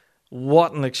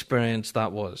 what an experience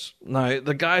that was. Now,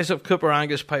 the guys of Cooper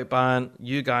Angus Pipe Band,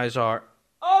 you guys are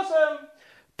awesome!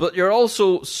 But you're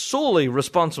also solely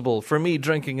responsible for me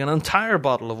drinking an entire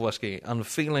bottle of whiskey and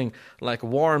feeling like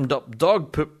warmed up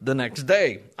dog poop the next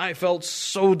day. I felt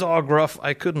so dog rough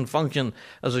I couldn't function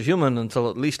as a human until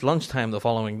at least lunchtime the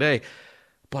following day.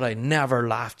 but I never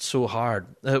laughed so hard.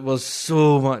 It was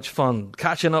so much fun.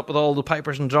 Catching up with all the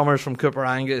pipers and drummers from Cooper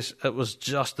Angus, it was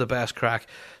just the best crack.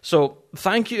 So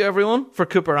thank you everyone for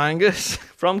Cooper Angus,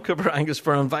 from Cooper Angus,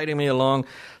 for inviting me along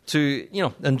to,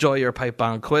 enjoy your pipe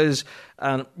band quiz.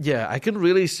 And yeah, I can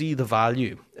really see the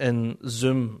value in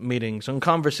Zoom meetings and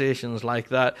conversations like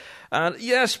that. And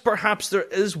yes, perhaps there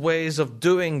is ways of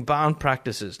doing band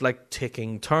practices, like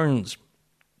taking turns.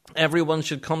 Everyone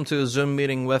should come to a Zoom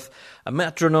meeting with a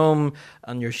metronome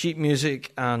and your sheet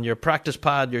music and your practice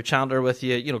pad, your chanter with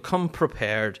you. Come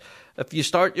prepared. If you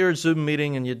start your Zoom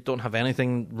meeting and you don't have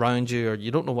anything around you, or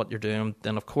you don't know what you're doing,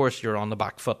 then of course you're on the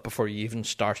back foot before you even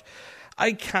start.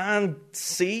 I can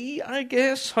see, I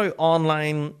guess, how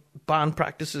online band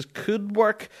practices could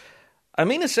work. I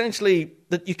mean, essentially,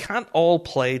 that you can't all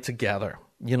play together.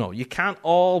 You can't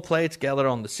all play together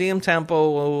on the same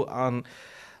tempo, and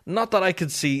not that I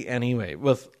could see anyway.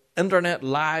 With internet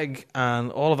lag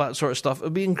and all of that sort of stuff, it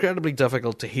would be incredibly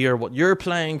difficult to hear what you're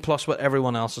playing plus what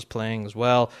everyone else is playing as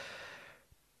well.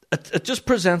 It just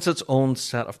presents its own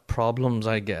set of problems,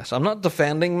 I guess. I'm not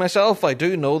defending myself. I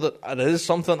do know that it is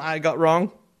something I got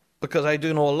wrong, because I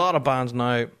do know a lot of bands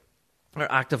now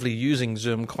are actively using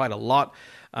Zoom quite a lot,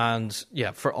 and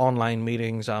yeah, for online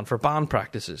meetings and for band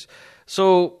practices.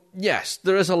 So yes,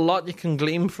 there is a lot you can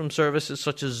glean from services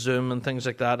such as Zoom and things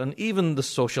like that, and even the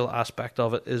social aspect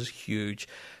of it is huge.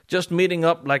 Just meeting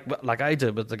up like I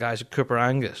did with the guys at Cooper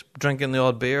Angus, drinking the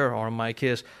odd beer, or in my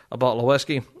case, a bottle of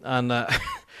whiskey, and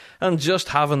and just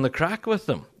having the crack with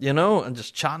them, and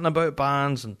just chatting about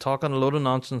bands and talking a load of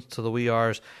nonsense to the wee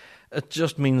hours. It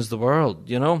just means the world,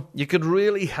 You could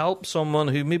really help someone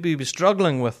who maybe be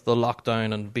struggling with the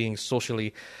lockdown and being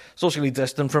socially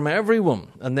distant from everyone,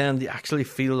 and then you actually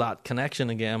feel that connection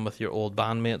again with your old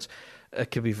bandmates.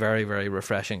 It could be very, very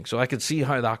refreshing. So I could see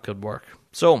how that could work.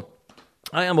 So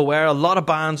I am aware a lot of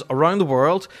bands around the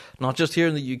world, not just here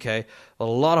in the UK, but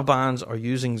a lot of bands are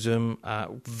using Zoom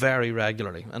very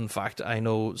regularly. In fact, I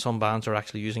know some bands are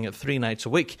actually using it 3 nights a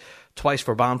week, twice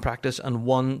for band practice and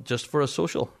one just for a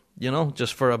social.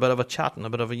 Just for a bit of a chat and a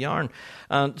bit of a yarn.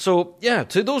 And so, yeah,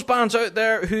 to those bands out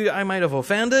there who I might have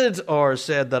offended or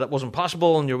said that it wasn't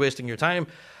possible and you're wasting your time,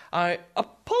 I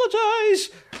apologise.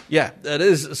 Yeah, it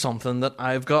is something that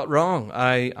I've got wrong.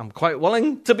 I am quite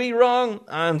willing to be wrong.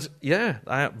 And yeah,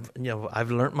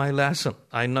 I've learnt my lesson.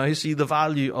 I now see the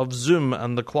value of Zoom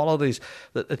and the qualities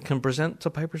that it can present to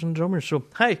pipers and drummers. So,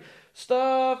 hey,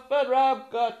 stuff and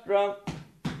Rob got drunk.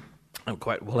 I'm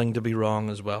quite willing to be wrong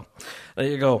as well. There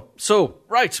you go. So,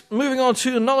 right, moving on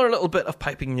to another little bit of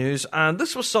piping news, and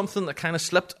this was something that kind of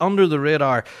slipped under the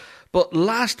radar, but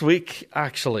last week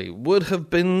actually would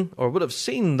have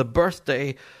seen the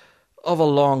birthday of a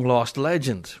long-lost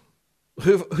legend.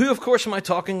 Who of course am I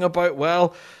talking about?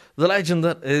 Well, the legend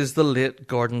that is the late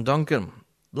Gordon Duncan.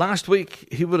 Last week,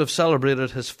 he would have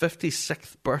celebrated his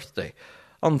 56th birthday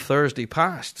on Thursday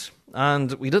past,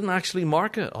 and we didn't actually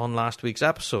mark it on last week's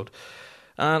episode,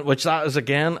 and which that is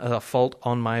again a fault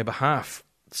on my behalf.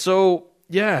 So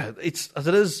yeah, it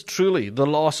is truly the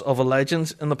loss of a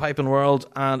legend in the piping world,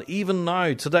 and even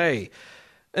now today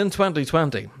in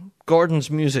 2020, Gordon's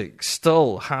music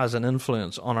still has an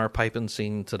influence on our piping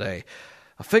scene today.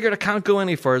 I figured I can't go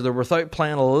any further without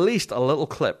playing at least a little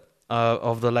clip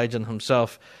of the legend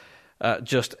himself,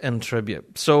 just in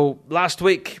tribute. So last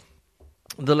week,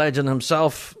 the legend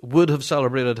himself would have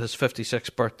celebrated his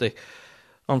 56th birthday.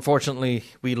 Unfortunately,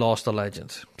 we lost a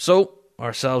legend. So,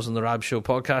 ourselves and the Rab Show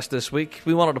podcast this week,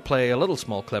 we wanted to play a little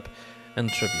small clip in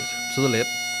tribute to the late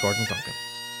Gordon Duncan.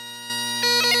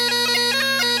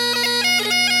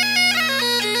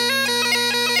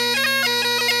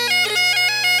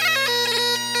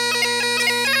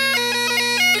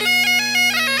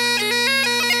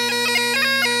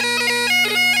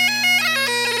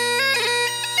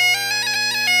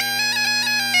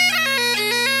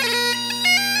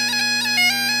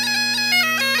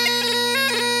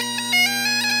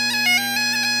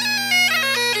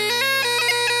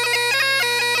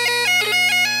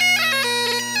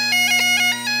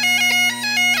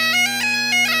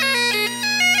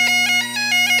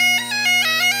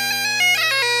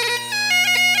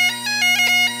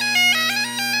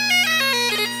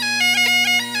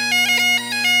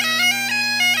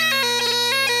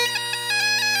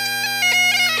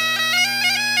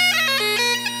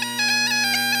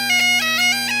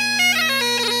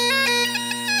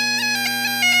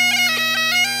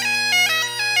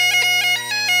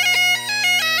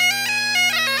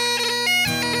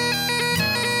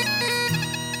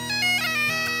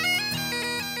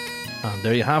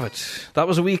 There you have it. That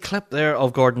was a wee clip there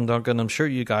of Gordon Duncan. I'm sure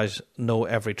you guys know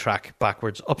every track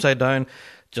backwards, upside down,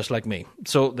 just like me.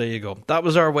 So there you go. That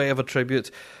was our way of a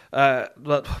tribute.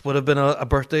 That would have been a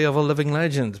birthday of a living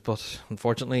legend, but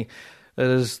unfortunately it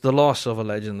is the loss of a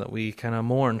legend that we kind of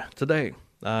mourn today.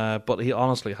 But he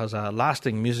honestly has a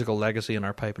lasting musical legacy in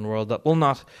our piping world that will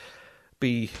not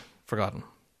be forgotten.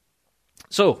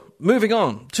 So, moving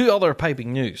on to other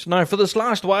piping news. Now, for this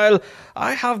last while,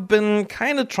 I have been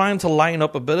kind of trying to line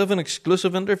up a bit of an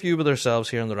exclusive interview with ourselves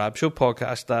here on the Rab Show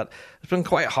podcast that has been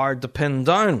quite hard to pin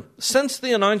down. Since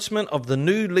the announcement of the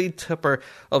new lead tipper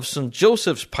of St.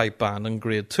 Joseph's Pipe Band in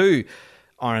Grade 2,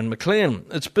 Aaron McLean,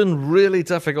 it's been really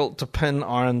difficult to pin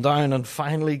Aaron down and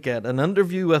finally get an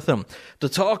interview with him to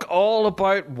talk all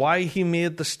about why he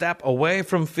made the step away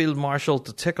from Field Marshal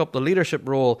to take up the leadership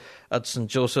role at St.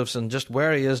 Joseph's and just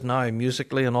where he is now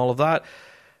musically and all of that.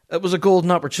 It was a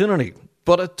golden opportunity,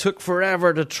 but it took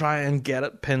forever to try and get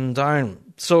it pinned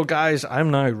down. So guys, I'm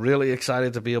now really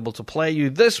excited to be able to play you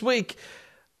this week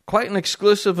quite an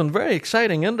exclusive and very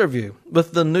exciting interview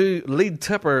with the new lead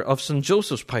tipper of St.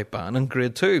 Joseph's Pipe Band in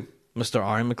Grade 2, Mr.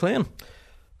 Aaron McLean.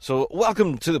 So,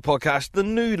 welcome to the podcast, the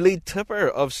new lead tipper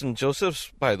of St.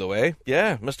 Joseph's, by the way.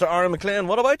 Yeah, Mr. Aaron McLean.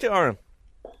 What about you, Aaron?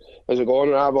 How's it going,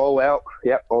 Rob? All well?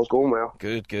 Yep, all's going well.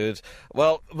 Good, good.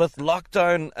 Well, with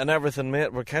lockdown and everything,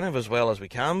 mate, we're kind of as well as we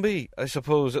can be, I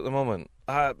suppose, at the moment.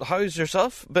 How's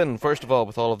yourself been, first of all,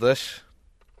 with all of this?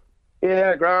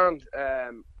 Yeah, grand.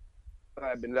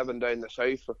 I've been living down the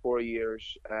south for 4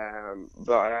 years,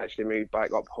 but I actually moved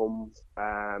back up home,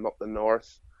 up the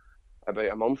north,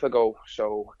 about a month ago.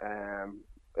 So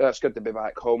it's good to be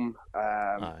back home,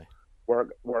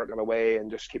 working away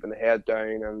and just keeping the head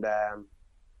down and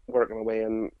working away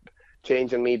and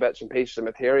changing me bits and pieces of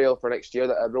material for next year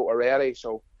that I wrote already.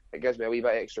 So it gives me a wee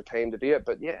bit extra time to do it.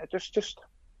 But yeah, just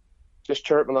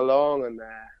chirping along and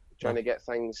trying to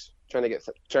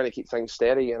keep things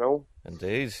steady, you know.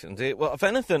 Indeed. Well, if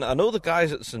anything, I know the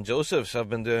guys at St. Joseph's have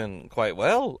been doing quite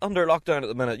well under lockdown at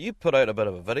the minute. You put out a bit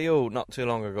of a video not too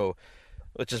long ago,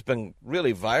 which has been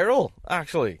really viral,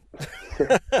 actually.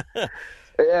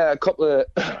 Yeah, a couple of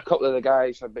the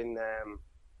guys have been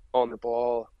on the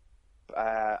ball.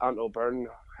 Anto Byrne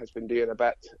has been doing a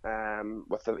bit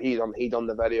he done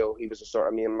the video. He was the sort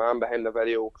of main man behind the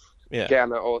video,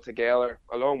 getting it all together,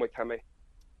 along with Timmy.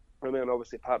 I mean,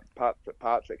 obviously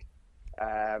Patrick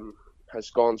has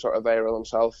gone sort of viral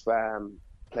himself,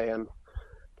 playing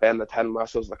the tin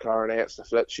whistles, the clarinets, the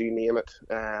flutes, you name it.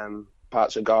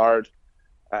 Pat's a guard.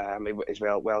 He's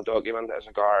well documented as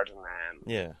a guard,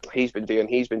 and he's been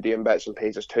doing bits and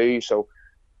pieces too. So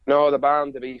no, the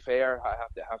band, to be fair, I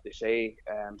have to say,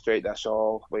 throughout this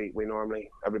all, we normally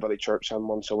everybody chirps in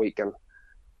once a week, and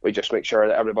we just make sure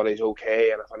that everybody's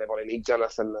okay, and if anybody needs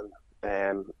anything,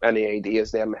 then any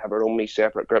ideas, then we have our own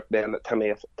separate group. Then that Timmy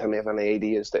have any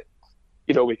ideas that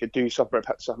we could do something or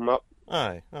pick something up.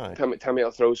 Aye. Timmy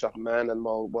will throw something in, and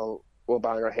we'll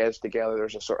bang our heads together.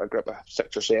 There's a sort of group of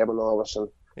 6 or 7 of us, and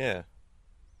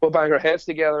we'll bang our heads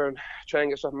together and try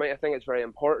and get something out. I think it's very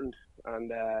important.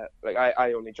 And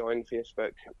I only joined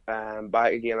Facebook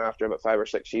back again after about 5 or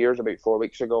 6 years, about 4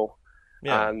 weeks ago.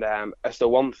 And it's the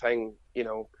one thing,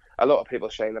 a lot of people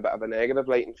shine a bit of a negative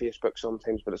light in Facebook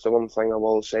sometimes, but it's the one thing I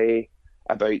will say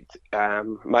about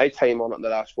my time on it the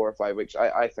last 4 or 5 weeks.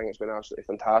 I think it's been absolutely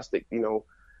fantastic. The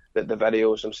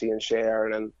videos I'm seeing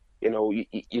sharing, and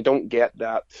you don't get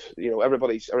that.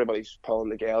 Everybody's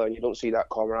pulling together, and you don't see that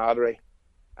camaraderie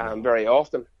very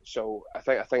often. So I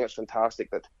think it's fantastic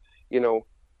that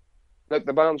look,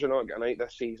 the bands are not getting out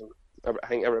this season. I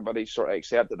think everybody's sort of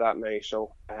accepted that now.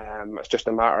 So it's just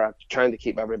a matter of trying to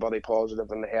keep everybody positive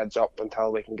and the heads up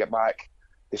until we can get back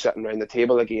to sitting around the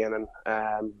table again.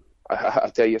 And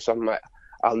I'll tell you something,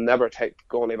 I'll never take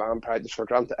going to band practice for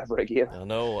granted ever again. I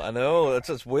know.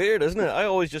 It's weird, isn't it? I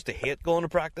always used to hate going to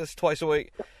practice twice a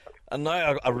week. And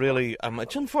now I'm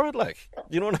itching for it, like,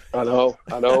 you know what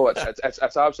I know.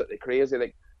 It's absolutely crazy.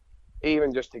 Like,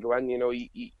 even just to go in,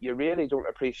 you really don't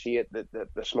appreciate the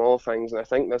small things. And I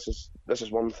think this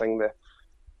is one thing that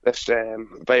this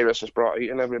virus has brought out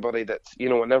in everybody, that,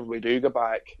 whenever we do go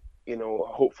back,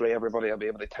 hopefully everybody will be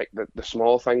able to take the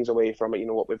small things away from it,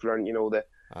 what we've learned,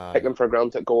 taking for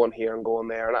granted, going here and going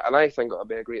there. And I think it'll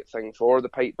be a great thing for the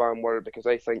pipe band world, because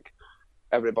I think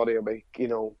everybody will be,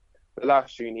 the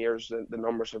last few years, the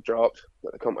numbers have dropped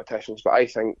at the competitions. But I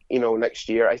think, next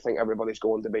year, I think everybody's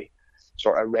going to be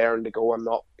sort of raring to go and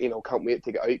not, can't wait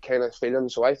to get out kind of feeling.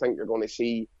 So I think you're going to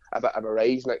see a bit of a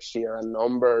rise next year in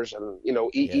numbers, and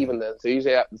even the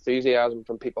enthusiasm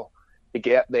from people to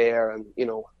get there, and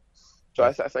so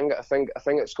I think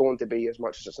it's going to be, as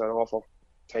much as it's an awful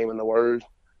time in the world,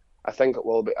 I think it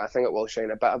will be. I think it will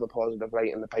shine a bit of a positive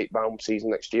light in the pipe band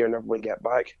season next year, whenever we get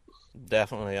back.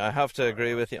 Definitely, I have to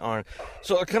agree with you, Aaron.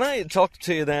 So can I talk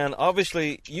to you then?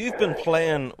 Obviously, you've been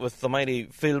playing with the mighty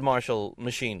Field Marshal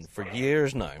machine for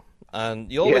years now, and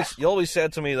you always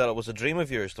said to me that it was a dream of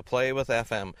yours to play with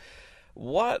FM.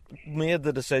 What made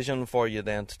the decision for you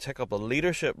then to take up a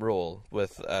leadership role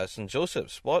with St.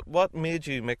 Joseph's? What made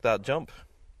you make that jump?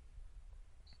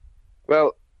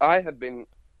 Well, I had been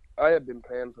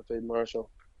playing for Field Marshal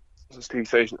since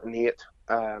 2008,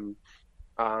 and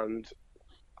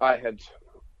I had,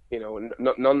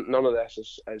 none of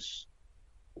this is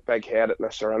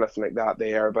big-headedness or anything like that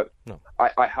there, but no.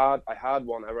 I had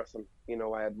won everything.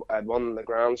 I had won the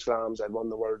Grand Slams, I'd won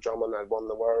the World Drumming, I'd won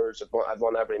the Worlds, I'd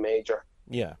won every major.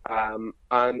 Yeah.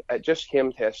 And it just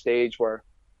came to a stage where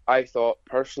I thought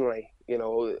personally,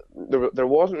 there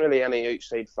wasn't really any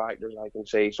outside factors I can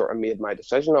say sort of made my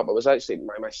decision up. It was actually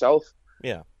myself.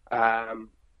 Yeah.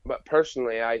 But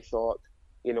personally, I thought,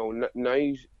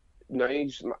 I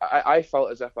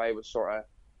felt as if I was sort of,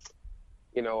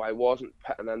 I wasn't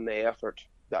putting in the effort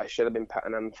that I should have been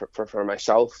putting in for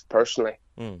myself personally.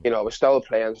 I was still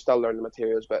playing, still learning the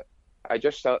materials, but I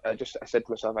said to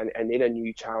myself, I need a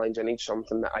new challenge. I need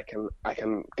something that I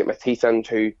can get my teeth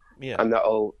into, and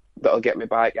that'll get me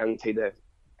back into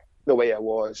the way I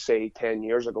was, say, 10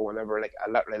 years ago, whenever I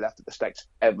literally lifted the sticks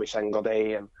every single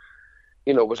day, and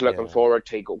was looking forward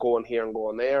to going here and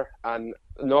going there, and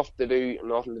nothing to do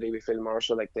with Field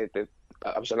Marshal. It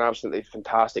was an absolutely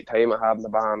fantastic time I had in the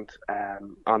band.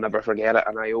 I'll never forget it,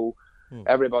 and I owe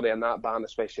everybody in that band,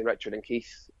 especially Richard and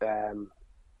Keith,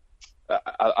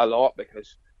 a lot,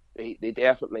 because they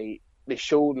definitely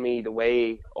showed me the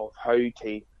way of how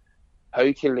to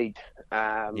lead.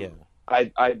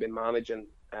 I've been managing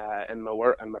in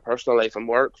my personal life and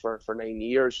work for 9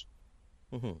 years.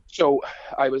 Mm-hmm. So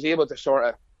I was able to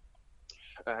sort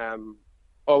of,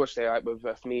 obviously,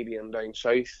 with me being down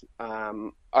south,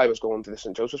 I was going to the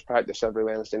St. Joseph's practice every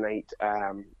Wednesday night,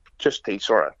 just to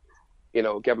sort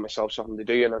of, give myself something to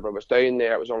do. Whenever I was down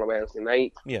there, it was on a Wednesday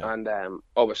night, and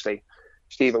obviously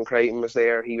Stephen Crichton was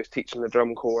there. He was teaching the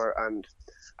drum corps, and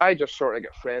I just sort of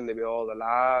got friendly with all the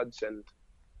lads, and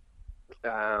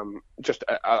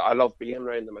I loved being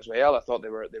around them as well. I thought they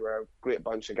were a great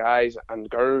bunch of guys and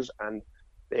girls, and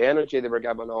the energy they were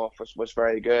giving off was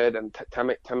very good. And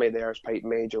Timmy there as pipe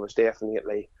major was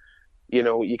definitely,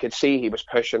 you could see he was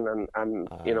pushing and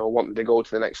wanting to go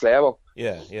to the next level.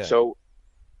 Yeah. So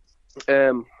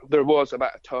there was a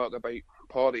bit of talk about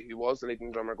Paddy, who was the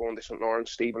leading drummer, going to St.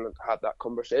 Lawrence. Stephen had that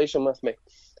conversation with me,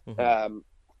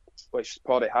 which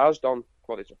Paddy has done.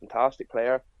 Paddy's a fantastic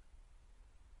player.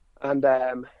 And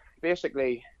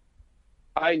basically,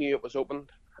 I knew it was open.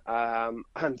 And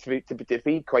to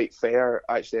be quite fair,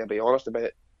 actually, I'll be honest about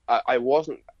it, I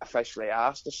wasn't officially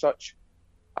asked as such.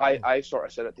 I sort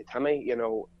of said it to Timmy,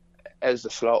 is the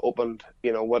slot opened?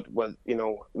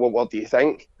 What do you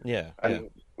think? Yeah. And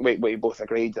we both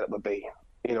agreed that it would be,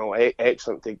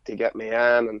 excellent to get me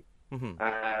in,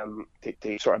 and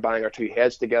to sort of bang our two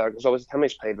heads together, because obviously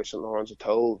Timmy's played with St. Lawrence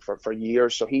O'Toole for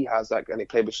years, so he has that, and he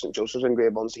played with St. Joseph's in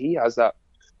Grade 1, so he has that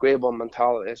Grade 1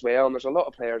 mentality as well, and there's a lot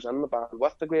of players in the band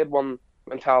with the Grade 1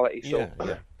 mentality. So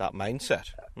that mindset.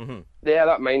 Yeah,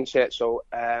 that mindset. So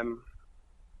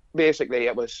basically,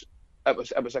 it was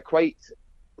a quite.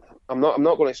 I'm not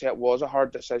going to say it was a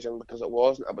hard decision, because it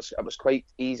wasn't. It was quite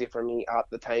easy for me at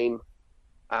the time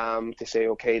to say,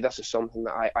 okay, this is something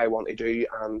that I want to do,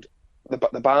 and the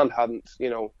band hadn't,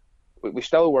 we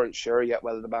still weren't sure yet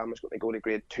whether the band was going to go to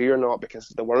Grade 2 or not, because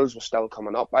the Worlds was still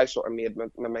coming up. I sort of made my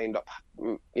mind up,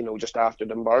 just after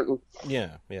Dumbarton.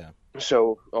 Yeah.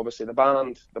 So obviously the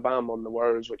band won the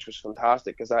Worlds, which was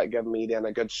fantastic, because that gave me then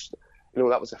a good,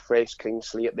 that was a fresh, clean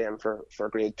slate then for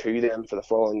Grade 2 then for the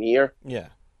following year. Yeah.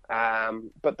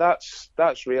 But that's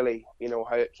really,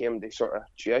 how it came to sort of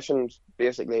fruition.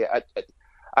 Basically,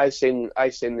 I seen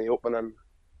the opening.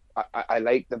 I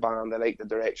liked the band. I liked the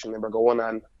direction they were going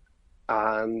in,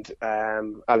 and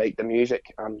I liked the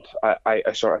music. And I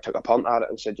sort of took a punt at it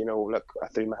and said, look, I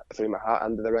threw my hat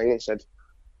into the ring and said,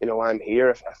 I'm here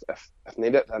if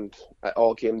needed. And it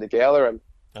all came together, and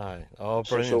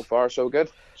brilliant. So far so good.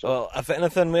 So. Well, if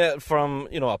anything, mate, from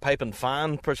a pipe and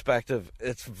fan perspective,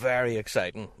 it's very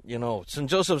exciting. St.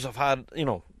 Joseph's have had,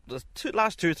 the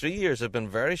last 2 or 3 years have been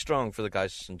very strong for the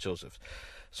guys at St. Joseph's.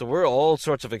 So we're all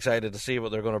sorts of excited to see what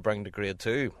they're going to bring to Grade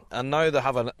 2. And now they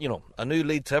have a new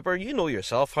lead tipper. You know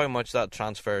yourself how much that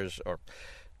transfers or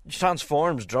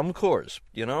transforms drum corps.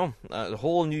 The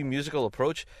whole new musical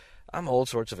approach. I'm all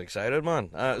sorts of excited, man.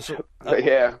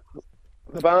 Yeah.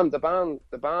 The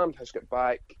band has got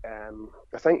back.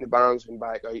 I think the band's been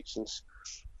back out since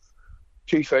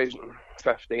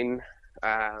 2015.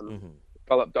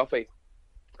 Philip Duffy.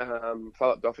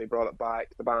 Philip Duffy brought it back,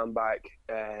 the band back,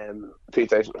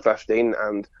 2015,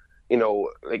 and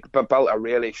built a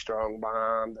really strong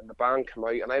band. And the band came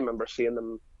out, and I remember seeing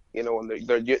them, and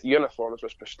their uniforms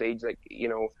was prestige,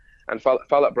 And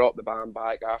Philip brought the band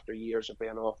back after years of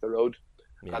being off the road,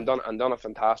 and done a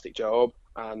fantastic job.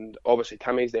 And obviously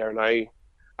Timmy's there now,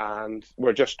 and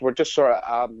we're just sort of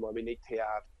adding what we need to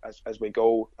add as we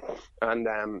go, and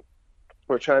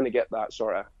we're trying to get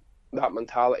that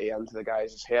mentality into the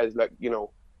guys' heads.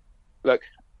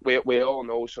 We all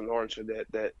know St Lawrence are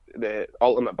the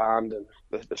ultimate band in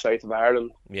the south of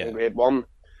Ireland in Grade 1,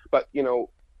 but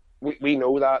we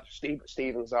know that.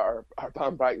 Stephen's at our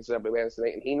band practice every Wednesday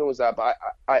night, and he knows that. But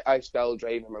I still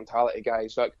drive a mentality,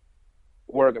 guys. Look,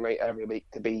 we're going out every week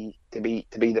to be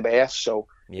the best. So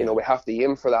we have to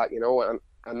aim for that.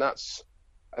 And that's,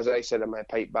 as I said in my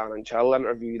Pipe Band and Chill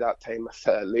interview that time with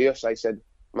Lewis. I said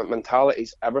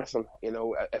mentality's everything.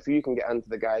 If you can get into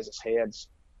the guys' heads,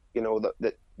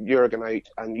 that you're going out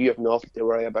and you have nothing to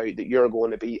worry about, that you're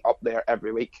going to be up there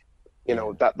every week.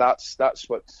 That's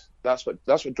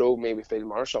what drove me with Field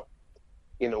Marshal.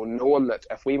 Knowing that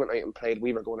if we went out and played,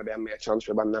 we were going to be a chance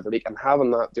for winning every week, and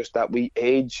having that wee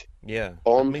age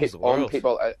on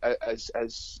people is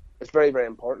very, very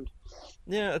important.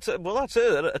 Yeah, that's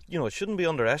it. It shouldn't be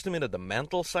underestimated, the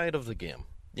mental side of the game.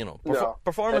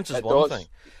 Performance is one thing.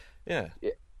 Yeah,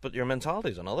 but your mentality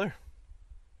is another.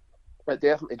 It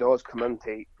definitely does come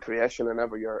into creation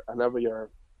whenever you're,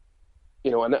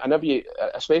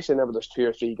 especially whenever there's 2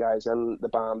 or 3 guys in the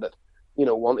band that,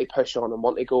 want to push on and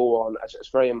want to go on. It's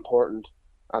very important,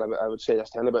 and I would say this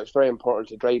to anybody, it's very important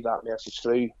to drive that message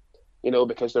through,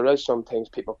 because there is sometimes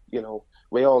people,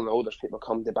 we all know there's people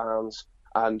come to bands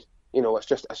and, it's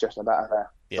just a bit of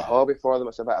a hobby for them,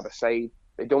 it's a bit of a side.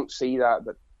 They don't see that,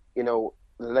 but, the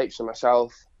likes of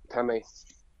myself, Timmy,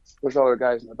 there's other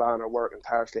guys in the band are working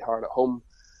tirelessly hard at home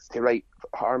to write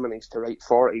harmonies, to write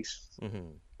 40s.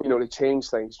 To change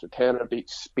things to tenor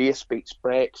beats, bass beats,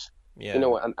 breaks.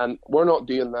 And we're not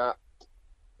doing that,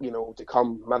 to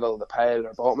come middle of the pile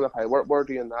or bottom of the pile. We're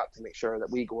doing that to make sure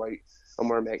that we go out and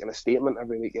we're making a statement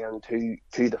every weekend to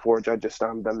the 4 judges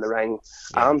standing in the ring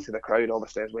and to the crowd,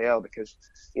 obviously, as well, because,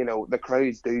 the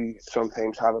crowd do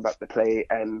sometimes have a bit to play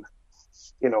in,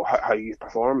 how you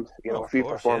performed. If you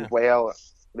performed well,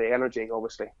 the energy,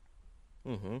 obviously.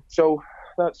 So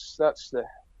that's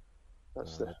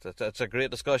a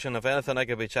great discussion. If anything, I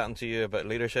could be chatting to you about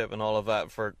leadership and all of that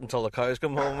until the cows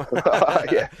come home.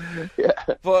 yeah.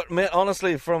 But mate,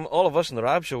 honestly, from all of us in the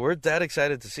Rab Show, we're dead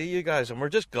excited to see you guys, and we're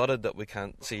just gutted that we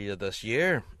can't see you this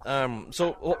year.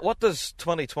 So what does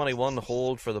 2021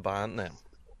 hold for the band then?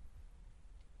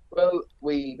 Well,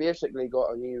 we basically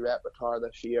got a new repertoire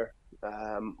this year.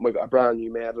 We got a brand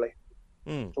new medley.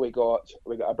 We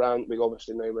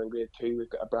obviously now we're in Grade 2. We've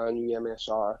got a brand new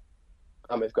MSR.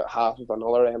 And we've got half of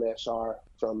another MSR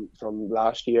from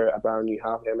last year, a brand new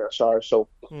half MSR. So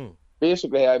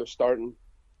basically, I started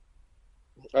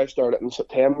in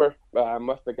September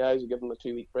with the guys. I gave them a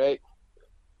 2-week break,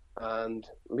 and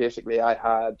basically I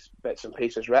had bits and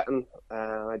pieces written.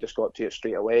 I just got to it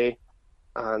straight away,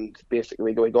 and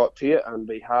basically we got to it, and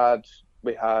we had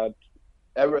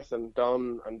everything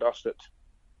done and dusted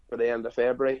for the end of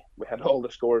February. We had all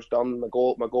the scores done. My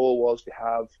goal was to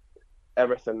have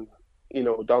everything,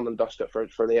 done and dusted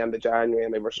for the end of January,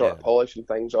 and we were sort of polishing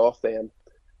things off then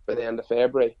for the end of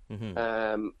February.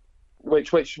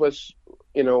 Which was,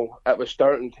 it was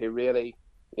starting to really,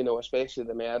 especially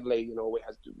the medley, we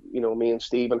had, me and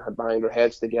Stephen had banged our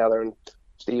heads together, and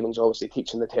Stephen's obviously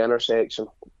teaching the tenor section,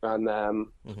 and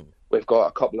we've got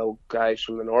a couple of guys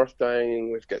from the north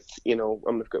down. We've got,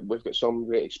 and we've got some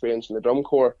great experience in the drum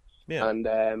corps, and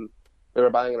we were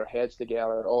banging our heads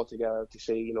all together to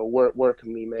see, where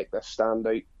can we make this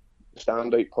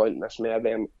standout point in this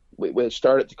medley, and we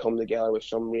started to come together with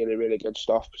some really, really good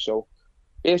stuff. So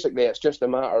basically, it's just a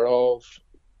matter of,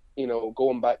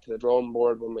 going back to the drawing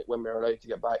board when we were allowed to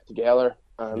get back together,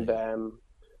 and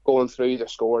going through the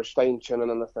scores,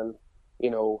 fine-tuning anything.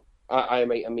 I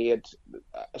might have made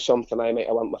something. I might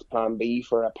have went with Plan B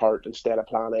for a part instead of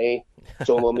Plan A.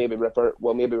 So we'll maybe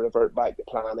revert back to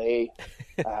Plan A.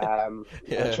 And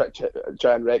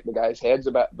try and wreck the guys' heads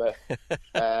a bit. But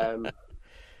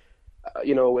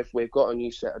we've got a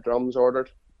new set of drums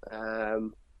ordered.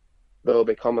 They'll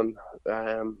be coming.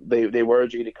 They were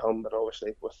due to come, but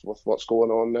obviously with what's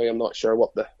going on now, I'm not sure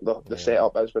what the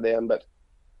setup is for them. But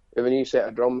we have a new set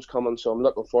of drums coming, so I'm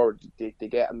looking forward to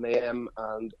getting them.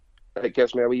 And it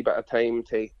gives me a wee bit of time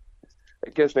to. You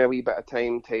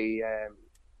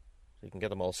can get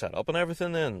them all set up and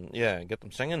everything. Then get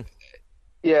them singing.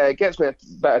 Yeah, it gives me a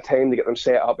bit of time to get them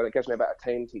set up, and it gives me a bit of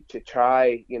time to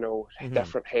try,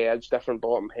 different heads, different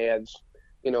bottom heads,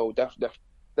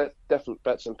 different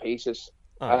bits and pieces,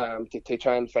 to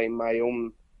try and find my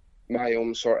own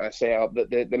sort of setup.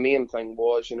 The main thing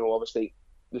was, obviously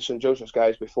the St. Joseph's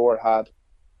guys before had,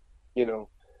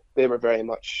 they were very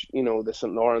much, the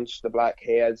St. Lawrence, the Black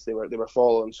Heads. They were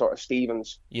following sort of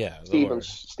Stephen's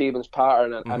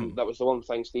pattern, and that was the one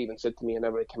thing Stephen said to me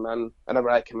whenever I come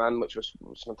in, which was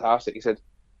fantastic. He said,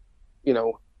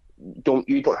 you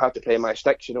don't have to play my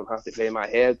sticks, you don't have to play my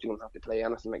heads, you don't have to play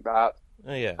anything like that.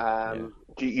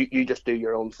 You just do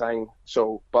your own thing.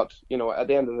 So, but at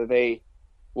the end of the day,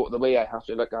 the way I have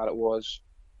to look at it was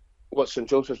what St.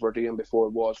 Joseph's were doing before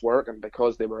was working,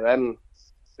 because they were in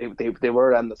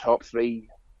the top 3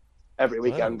 every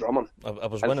weekend drumming. I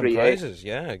was winning prizes,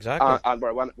 yeah, exactly. And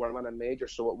we're winning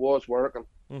majors, so it was working.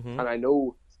 And I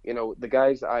know, the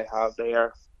guys that I have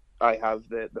there, I have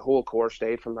the whole core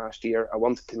stayed from last year. I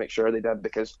wanted to make sure they did,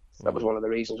 because that was one of the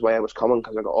reasons why I was coming,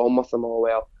 because I got on with them all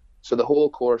well. So the whole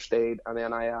core stayed, and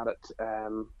then I added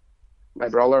my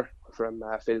brother from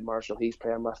Field Marshal. He's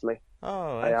playing with me.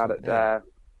 I added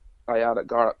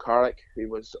Garrett Carrick, who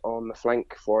was on the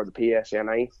flank for the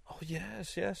PSNI. Oh,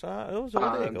 yes. Those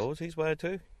are he goes. He's way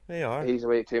too. They are. He's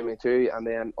away to me too. And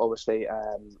then, obviously,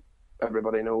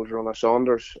 everybody knows Rona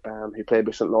Saunders, who played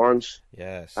with St. Lawrence.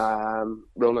 Yes.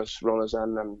 Rona's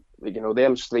in, and,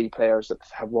 them 3 players that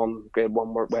have won Grade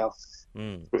 1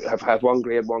 have had one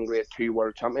Grade 1, Grade 2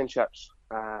 World Championships.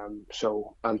 And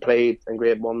played in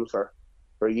Grade 1 for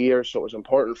years. So it was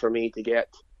important for me to get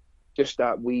just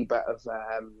that wee bit of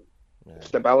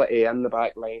stability in the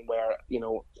back line, where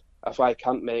if I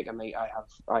can't make a night,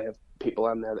 I have people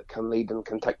in there that can lead and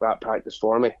can take that practice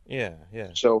for me.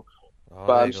 So,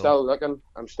 but I'm still looking.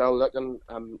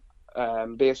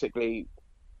 Basically,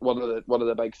 one of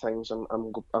the big things I'm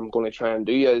going to try and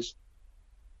do is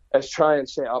try and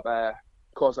set up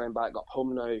because I'm back up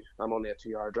home now. I'm only a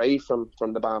 2-hour drive from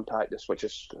the band practice, which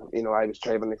is I was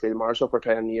driving the Field Marshal for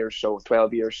 12 years, so.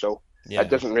 Yeah.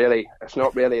 It's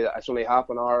not really that it's only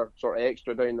half an hour sort of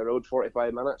extra down the road,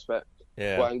 45 minutes, but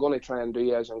what I'm going to try and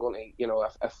do is I'm going to,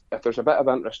 if there's a bit of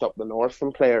interest up the north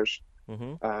from players,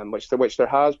 which there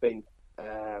has been,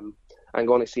 I'm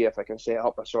going to see if I can set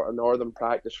up a sort of northern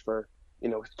practice for,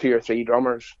 2 or 3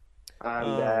 drummers,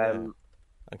 and then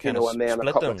a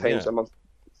couple of times a month,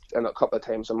 and a couple of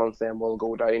times a month then we'll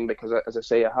go down, because as I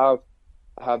say, I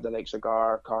have the likes of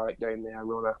Gar, Carrick down there,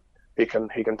 Rona, who can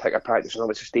take a practice, and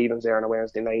obviously Stephen's there on a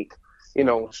Wednesday night,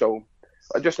 so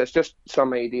it's just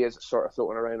some ideas sort of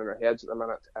floating around in our heads at the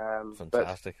minute.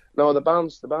 Fantastic. But no, the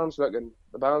band's looking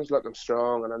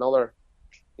strong, and another,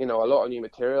 a lot of new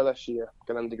material this year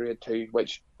going into Grade 2,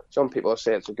 which some people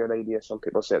say it's a good idea, some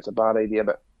people say it's a bad idea,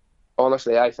 but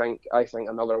honestly, I think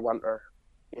another winter,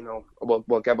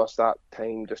 will give us that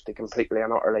time just to completely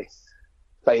and utterly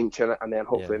fine tune it, and then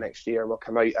hopefully next year we'll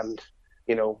come out and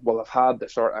we'll have had the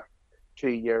sort of 2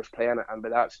 years playing it, and by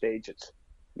that stage it's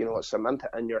cemented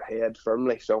in your head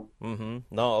firmly. So no,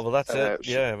 well, that's it.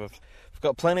 We've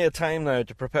got plenty of time now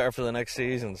to prepare for the next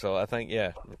season, so I think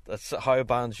that's how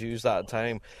bands use that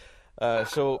time.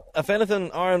 So if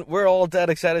anything, Aaron, we're all dead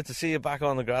excited to see you back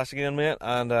on the grass again, mate,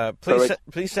 and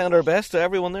please send our best to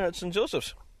everyone there at St.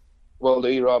 Joseph's. Will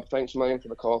do, Rob. Thanks a million for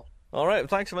the call. All right,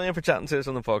 thanks a million for chatting to us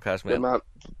on the podcast, mate. Good man.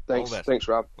 Thanks,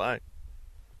 Rob. Bye.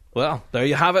 Well, there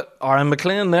you have it. Aaron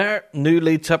McLean there, new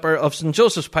lead tipper of St.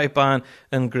 Joseph's Pipe Band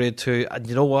in Grade 2. And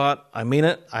you know what? I mean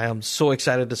it. I am so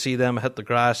excited to see them hit the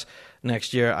grass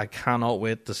next year. I cannot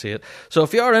wait to see it. So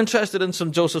if you are interested in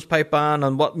St. Joseph's Pipe Band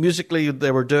and what musically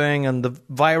they were doing and the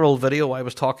viral video I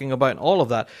was talking about and all of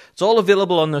that, it's all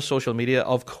available on their social media,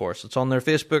 of course. It's on their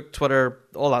Facebook, Twitter,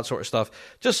 all that sort of stuff.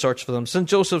 Just search for them. St.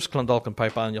 Joseph's Clondalkin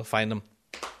Pipe Band, you'll find them.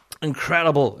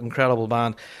 Incredible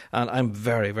band, and I'm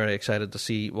very, very excited to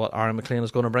see what Aaron McLean is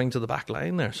going to bring to the back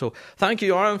line there. So thank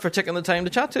you, Aaron, for taking the time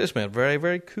to chat to us, mate. Very,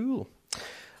 very cool.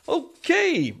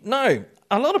 Okay, now,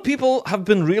 a lot of people have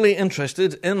been really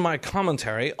interested in my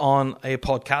commentary on a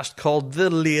podcast called The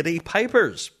Lady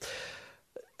Pipers.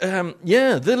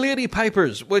 The Lady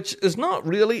Pipers, which is not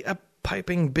really a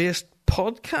piping-based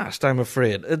podcast, I'm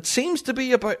afraid. It seems to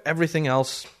be about everything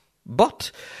else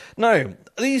but. Now,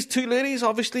 these two ladies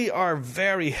obviously are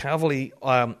very heavily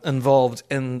involved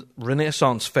in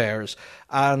Renaissance fairs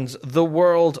and the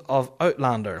world of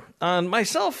Outlander. And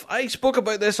myself, I spoke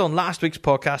about this on last week's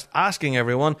podcast, asking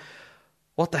everyone,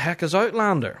 what the heck is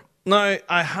Outlander? Now,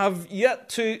 I have yet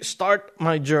to start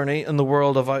my journey in the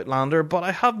world of Outlander, but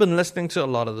I have been listening to a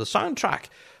lot of the soundtrack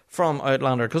from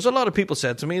Outlander, because a lot of people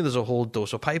said to me there's a whole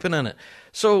dose of piping in it.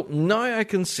 So now I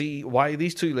can see why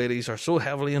these two ladies are so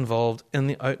heavily involved in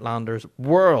the Outlanders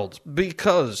world,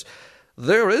 because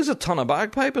there is a ton of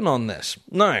bagpiping on this.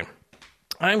 Now,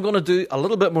 I'm going to do a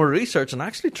little bit more research and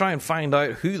actually try and find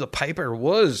out who the piper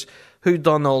was who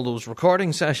done all those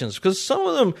recording sessions, because some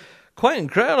of them quite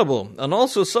incredible, and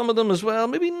also some of them as well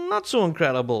maybe not so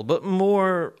incredible, but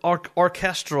more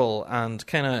orchestral and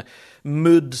kind of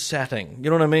mood setting. You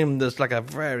know what I mean? There's like a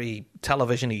very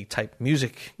television-y type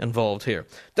music involved here.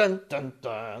 Dun, dun,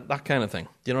 dun, that kind of thing.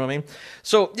 You know what I mean?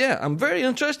 So, yeah, I'm very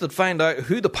interested to find out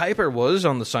who the piper was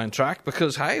on the soundtrack,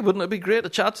 because, hey, wouldn't it be great to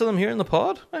chat to them here in the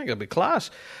pod? I think it'd be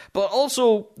class. But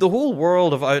also, the whole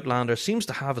world of Outlander seems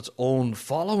to have its own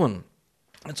following.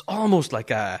 It's almost like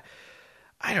a,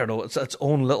 I don't know, it's its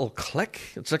own little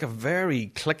clique. It's like a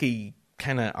very cliquey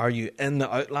kind of, are you in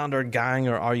the Outlander gang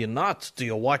or are you not? Do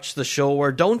you watch the show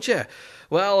or don't you?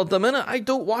 Well, at the minute, I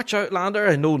don't watch Outlander.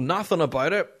 I know nothing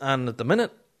about it. And at the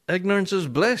minute, ignorance is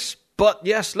bliss. But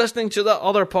yes, listening to the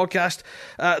other podcast,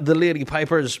 the Lady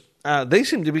Pipers, they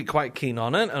seem to be quite keen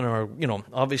on it and are, you know,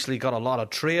 obviously got a lot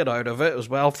of trade out of it as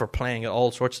well for playing at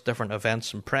all sorts of different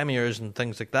events and premieres and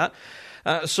things like that.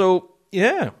 So,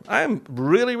 yeah, I'm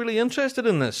really, really interested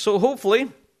in this. So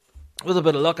hopefully, with a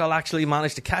bit of luck, I'll actually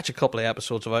manage to catch a couple of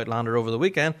episodes of Outlander over the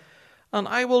weekend, and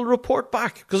I will report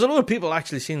back, because a lot of people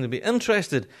actually seem to be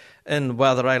interested in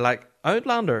whether I like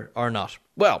Outlander or not.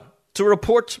 Well, to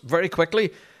report very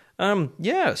quickly,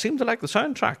 yeah, I seem to like the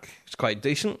soundtrack. It's quite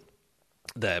decent.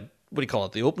 The, what do you call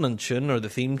it, the opening tune or the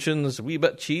theme tune is a wee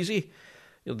bit cheesy.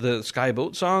 The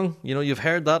Skyboat song, you know, you've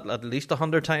heard that at least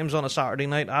 100 times on a Saturday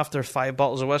night after 5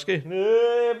 bottles of whiskey.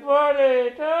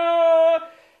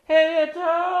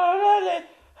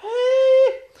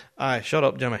 Aye, shut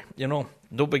up, Jimmy. You know,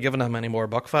 don't be giving him any more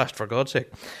Buckfast, for God's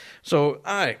sake. So,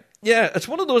 aye, yeah, it's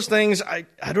one of those things, I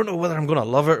don't know whether I'm going to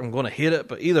love it or I'm going to hate it,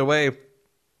 but either way,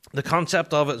 the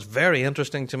concept of it is very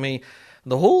interesting to me.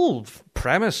 The whole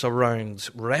premise around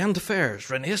Rend fairs,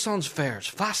 Renaissance fairs,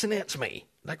 fascinates me.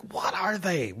 Like, what are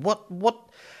they? What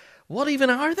even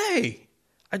are they?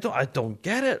 I don't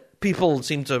get it. People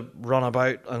seem to run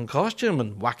about in costume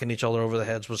and whacking each other over the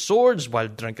heads with swords while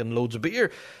drinking loads of beer.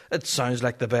 It sounds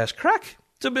like the best crack,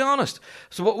 to be honest.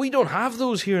 So, but we don't have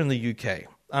those here in the UK.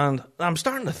 And I'm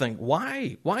starting to think,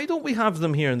 why? Why don't we have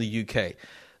them here in the UK?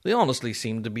 They honestly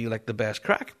seem to be like the best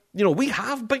crack. You know, we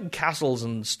have big castles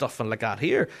and stuff and like that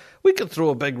here. We could throw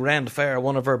a big Rend fair at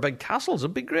one of our big castles.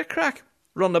 It'd be great crack.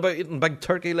 Running about eating big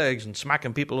turkey legs and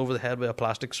smacking people over the head with a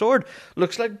plastic sword.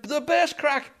 Looks like the best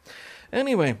crack.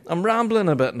 Anyway, I'm rambling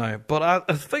a bit now, but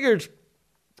I figured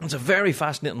it's a very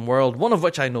fascinating world, one of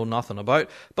which I know nothing about,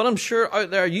 but I'm sure out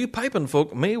there you piping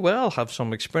folk may well have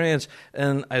some experience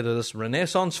in either this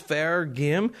Renaissance fair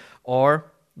game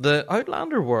or the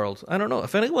Outlander world. I don't know.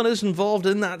 If anyone is involved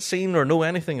in that scene or know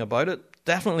anything about it,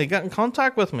 definitely get in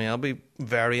contact with me. I'll be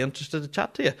very interested to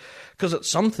chat to you, because it's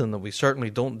something that we certainly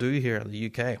don't do here in the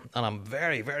UK, and I'm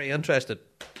very, very interested.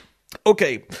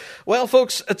 Okay, well,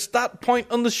 folks, it's that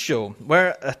point on the show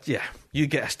where, yeah, you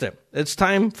guessed it. It's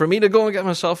time for me to go and get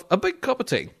myself a big cup of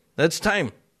tea. It's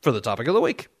time for the topic of the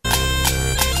week.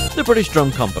 The British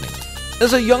Drum Company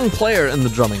is a young player in the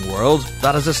drumming world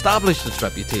that has established its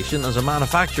reputation as a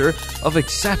manufacturer of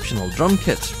exceptional drum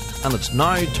kits, and it's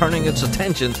now turning its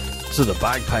attention to the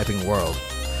bagpiping world.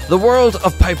 The world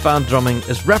of pipe band drumming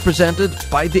is represented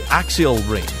by the Axial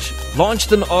range,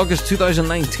 launched in August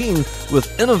 2019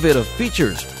 with innovative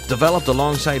features developed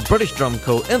alongside British Drum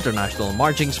Co. International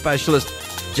Marching Specialist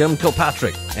Jim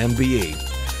Kilpatrick, MBE.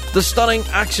 The stunning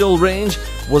Axial range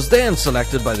was then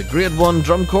selected by the Grade 1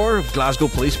 Drum Corps of Glasgow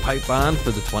Police Pipe Band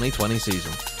for the 2020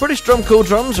 season. British Drum Co.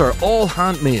 drums are all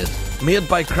handmade, made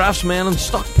by craftsmen in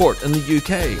Stockport in the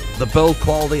UK. The build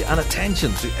quality and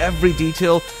attention to every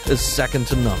detail is second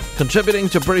to none, contributing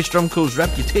to British Drum Co.'s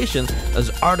reputation as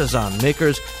artisan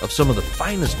makers of some of the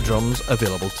finest drums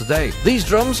available today. These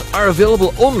drums are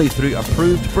available only through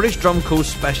approved British Drum Co.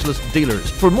 specialist dealers.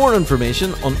 For more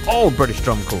information on all British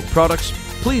Drum Co. products,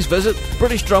 please visit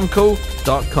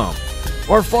BritishDrumCo.com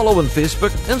or follow on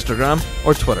Facebook, Instagram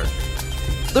or Twitter.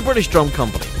 The British Drum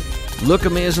Company. Look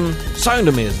amazing, sound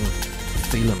amazing,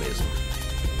 feel amazing.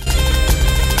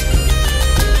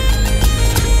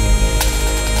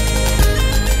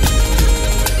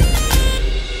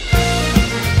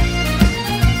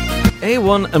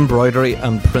 A1 Embroidery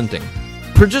and Printing.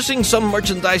 Producing some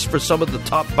merchandise for some of the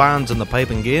top bands in the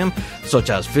piping game,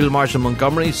 such as Field Marshal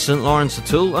Montgomery, St. Lawrence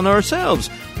O'Toole and ourselves,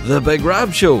 The Big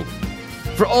Rab Show.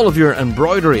 For all of your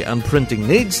embroidery and printing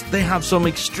needs, they have some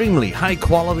extremely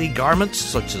high-quality garments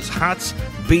such as hats,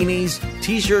 beanies,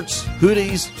 t-shirts,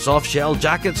 hoodies, soft-shell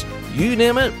jackets, you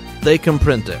name it, they can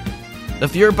print it.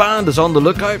 If your band is on the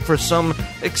lookout for some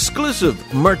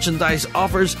exclusive merchandise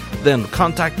offers, then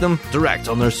contact them direct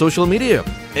on their social media.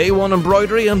 A1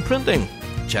 Embroidery and Printing.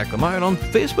 Check them out on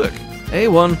Facebook.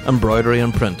 A1 Embroidery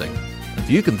and Printing. If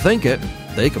you can think it,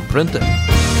 they can print it.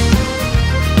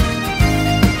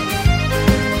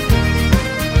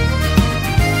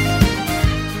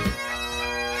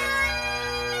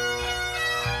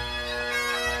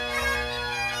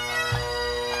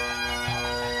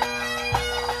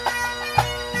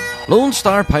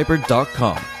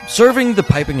 LoneStarPiper.com, serving the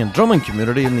piping and drumming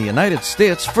community in the United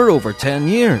States for over 10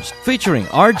 years, featuring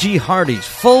R.G. Hardy's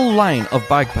full line of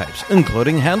bagpipes,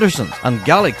 including Henderson's, and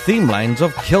Gaelic theme lines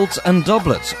of kilts and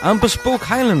doublets, and bespoke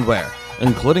Highland wear,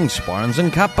 including sporrans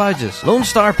and cap badges.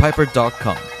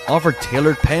 LoneStarPiper.com offer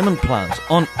tailored payment plans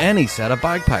on any set of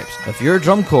bagpipes. If your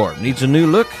drum corps needs a new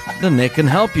look, then they can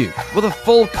help you with a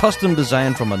full custom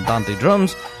design from Andante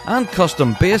Drums and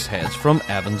custom bass heads from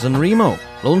Evans and Remo.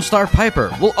 Lone Star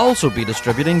Piper will also be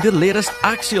distributing the latest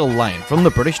Axial line from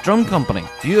the British Drum Company.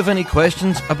 If you have any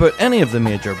questions about any of the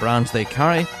major brands they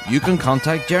carry, you can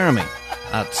contact Jeremy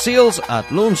at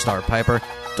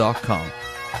sales@lonestarpiper.com.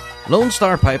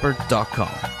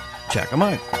 LoneStarPiper.com. Check them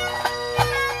out.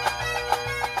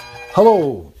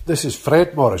 Hello, this is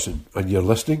Fred Morrison, and you're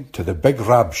listening to The Big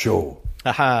Rab Show.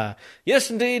 Haha. Yes,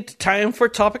 indeed. Time for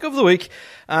Topic of the Week.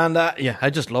 And I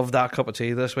just love that cup of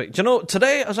tea this week. Do you know,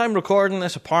 today, as I'm recording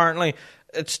this, apparently,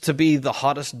 it's to be the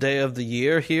hottest day of the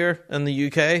year here in the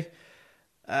UK.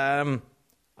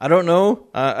 I don't know.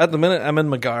 At the minute, I'm in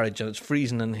my garage and it's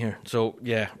freezing in here. So,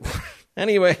 yeah.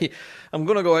 Anyway, I'm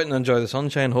going to go out and enjoy the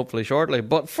sunshine, hopefully shortly.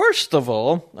 But first of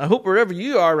all, I hope wherever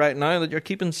you are right now that you're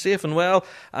keeping safe and well,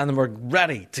 and we're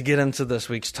ready to get into this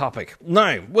week's topic.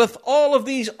 Now, with all of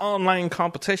these online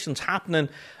competitions happening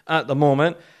at the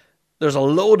moment, there's a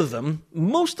load of them.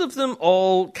 Most of them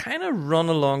all kind of run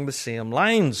along the same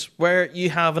lines, where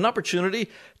you have an opportunity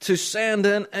to send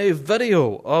in a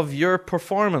video of your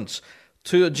performance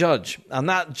to a judge. And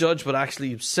that judge would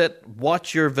actually sit,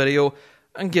 watch your video,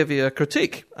 and give you a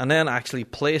critique, and then actually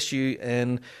place you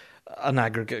in an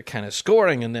aggregate kind of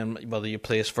scoring, and then whether you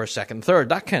place first, second, third,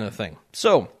 that kind of thing.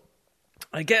 So,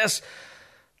 I guess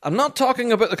I'm not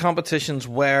talking about the competitions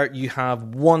where you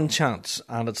have one chance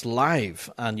and it's live,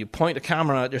 and you point a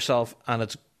camera at yourself and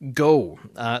it's go.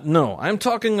 No, I'm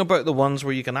talking about the ones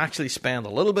where you can actually spend a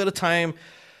little bit of time,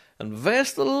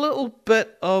 invest a little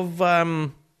bit of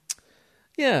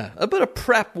a bit of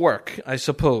prep work, I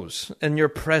suppose, in your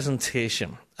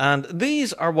presentation. And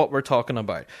these are what we're talking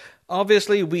about.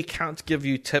 Obviously, we can't give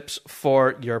you tips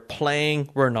for your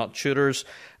playing. We're not shooters,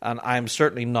 and I'm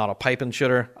certainly not a piping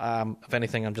shooter. If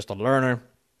anything, I'm just a learner.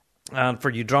 And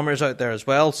for you drummers out there as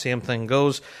well, same thing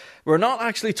goes. We're not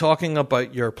actually talking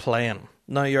about your playing.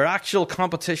 Now, your actual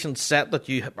competition set that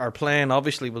you are playing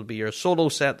obviously will be your solo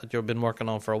set that you've been working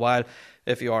on for a while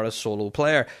if you are a solo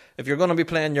player. If you're going to be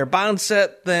playing your band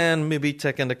set, then maybe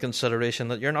take into consideration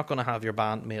that you're not going to have your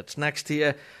bandmates next to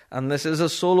you, and this is a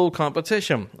solo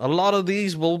competition. A lot of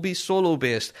these will be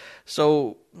solo-based,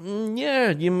 so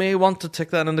you may want to take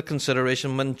that into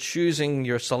consideration when choosing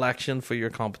your selection for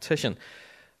your competition.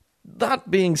 That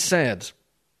being said,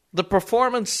 the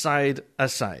performance side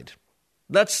aside,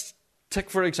 let's take,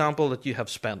 for example, that you have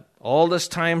spent all this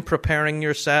time preparing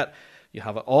your set, you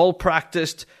have it all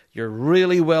practiced, you're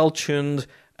really well tuned,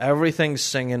 everything's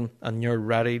singing, and you're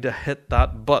ready to hit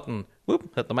that button.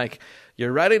 Whoop, hit the mic.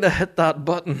 You're ready to hit that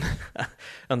button,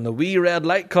 and the wee red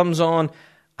light comes on,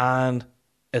 and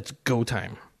it's go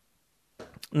time.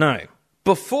 Now,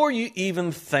 before you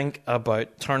even think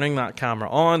about turning that camera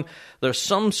on, there's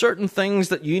some certain things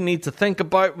that you need to think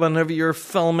about whenever you're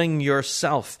filming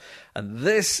yourself. And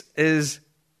this is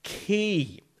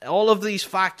key. All of these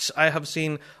facts, I have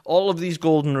seen all of these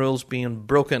golden rules being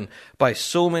broken by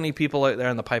so many people out there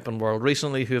in the piping world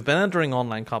recently who have been entering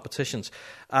online competitions.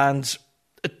 And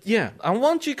I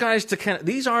want you guys to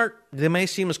they may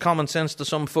seem as common sense to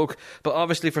some folk, but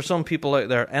obviously for some people out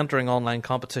there entering online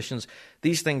competitions,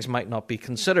 these things might not be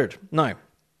considered. Now,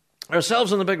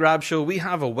 ourselves on the Big Rab Show, we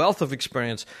have a wealth of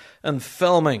experience in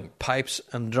filming pipes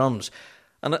and drums.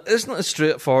 And it isn't as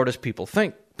straightforward as people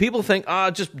think. People think,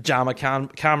 just jam a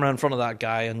camera in front of that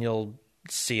guy and you'll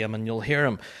see him and you'll hear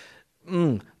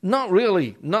him. Not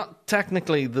really. Not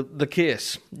technically the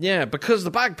case. Yeah, because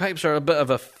the bagpipes are a bit of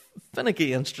a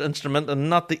finicky instrument and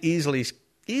not the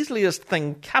easiest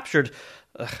thing captured.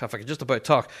 If I could just about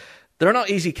talk. they're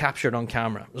not easy captured on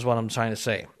camera, is what I'm trying to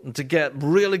say. And to get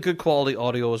really good quality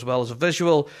audio as well as a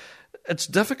visual, it's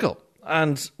difficult.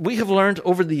 And we have learned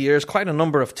over the years quite a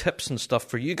number of tips and stuff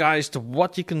for you guys to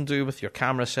what you can do with your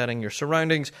camera setting, your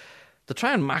surroundings, to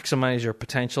try and maximize your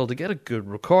potential to get a good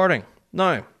recording.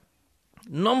 Now,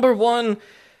 number one,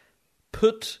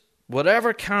 put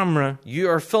whatever camera you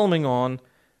are filming on.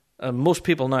 Most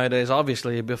people nowadays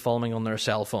obviously will be filming on their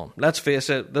cell phone. Let's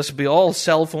face it, this will be all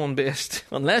cell phone based.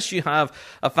 Unless you have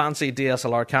a fancy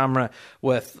DSLR camera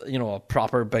with, a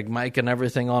proper big mic and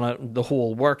everything on it, the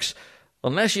whole works.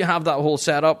 Unless you have that whole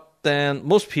setup, then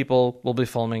most people will be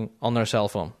filming on their cell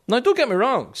phone. Now, don't get me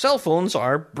wrong, cell phones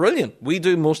are brilliant. We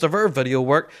do most of our video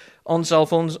work on cell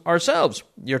phones ourselves.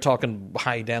 You're talking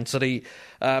high density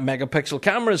megapixel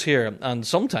cameras here, and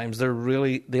sometimes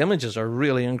the images are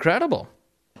really incredible.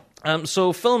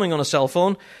 So filming on a cell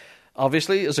phone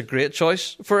obviously is a great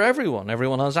choice for everyone.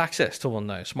 Everyone has access to one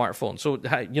now, smartphone. So,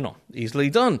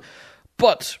 easily done.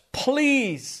 But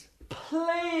please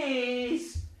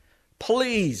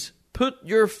put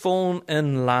your phone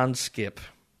in landscape,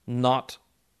 not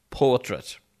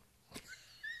portrait.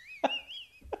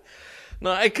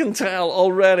 Now, I can tell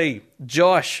already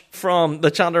Josh from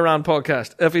the Chantaran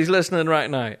podcast, if he's listening right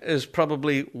now, is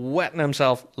probably wetting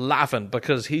himself laughing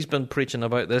because he's been preaching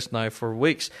about this now for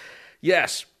weeks.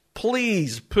 Yes,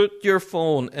 please put your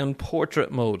phone in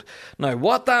portrait mode. Now,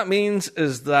 what that means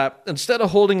is that instead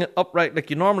of holding it upright like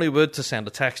you normally would to send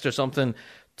a text or something,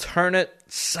 turn it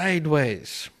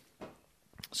sideways.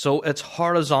 So it's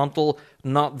horizontal,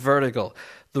 not vertical.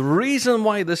 The reason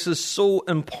why this is so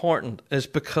important is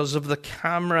because of the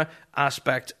camera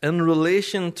aspect in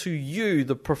relation to you,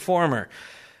 the performer.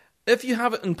 If you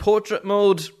have it in portrait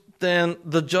mode, then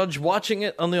the judge watching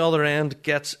it on the other end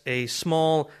gets a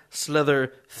small,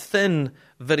 slither, thin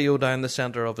video down the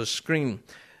center of his screen.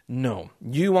 No,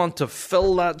 you want to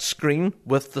fill that screen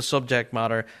with the subject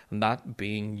matter, and that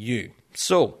being you.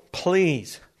 So,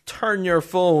 please, turn your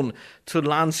phone to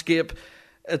landscape.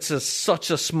 It's such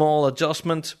a small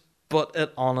adjustment, but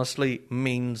it honestly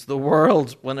means the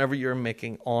world whenever you're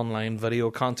making online video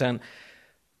content.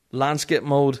 Landscape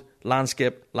mode,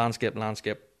 landscape.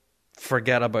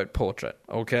 Forget about portrait,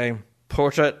 okay?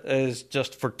 Portrait is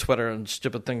just for Twitter and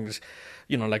stupid things,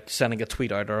 like sending a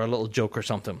tweet out or a little joke or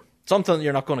something. Something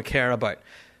you're not going to care about.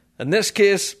 In this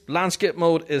case, landscape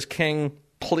mode is king.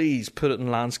 Please put it in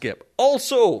landscape.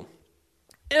 Also,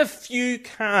 if you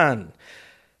can,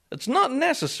 it's not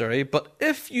necessary, but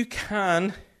if you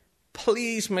can,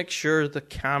 please make sure the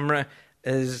camera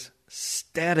is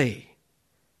steady.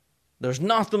 There's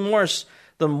nothing worse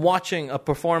than watching a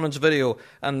performance video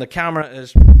and the camera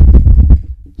is...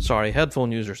 Sorry,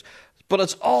 headphone users. But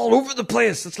it's all over the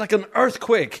place. It's like an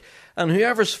earthquake. And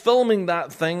whoever's filming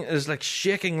that thing is like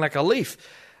shaking like a leaf.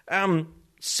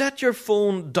 Set your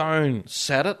phone down.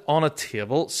 Set it on a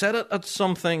table. Set it at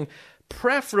something,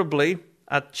 preferably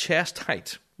at chest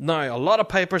height. Now, a lot of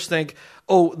pipers think,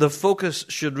 the focus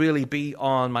should really be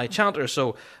on my chanter.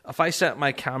 So if I set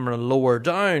my camera lower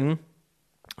down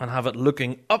and have it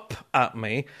looking up at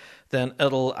me, then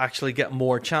it'll actually get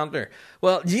more chanter.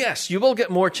 Well, yes, you will get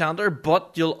more chanter,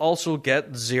 but you'll also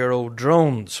get zero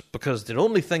drones, because the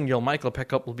only thing your mic will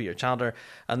pick up will be your chanter,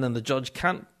 and then the judge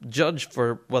can't judge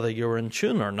for whether you're in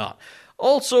tune or not.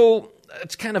 Also,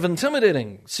 it's kind of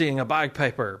intimidating seeing a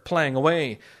bagpiper playing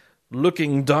away,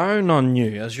 looking down on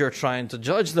you as you're trying to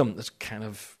judge them. It's kind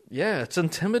of, it's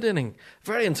intimidating.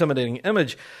 Very intimidating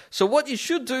image. So what you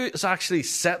should do is actually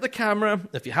set the camera.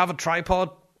 If you have a tripod,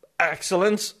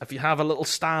 excellent. If you have a little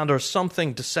stand or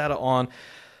something to set it on,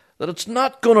 that it's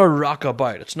not going to rock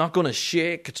about. It's not going to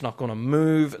shake. It's not going to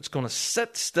move. It's going to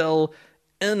sit still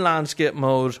in landscape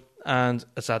mode, and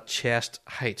it's at chest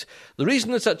height. The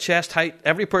reason it's at chest height,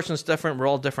 every person's different. We're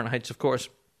all different heights, of course.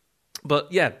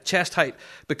 But yeah, chest height,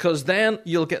 because then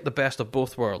you'll get the best of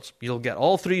both worlds. You'll get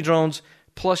all three drones,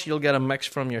 plus you'll get a mix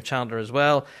from your chanter as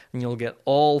well, and you'll get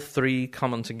all three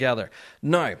coming together.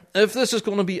 Now, if this is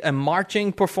going to be a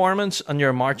marching performance and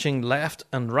you're marching left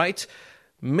and right,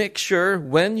 make sure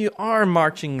when you are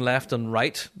marching left and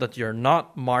right that you're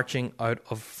not marching out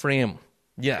of frame.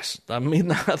 Yes, I mean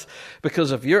that,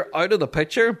 because if you're out of the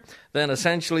picture, then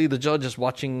essentially the judge is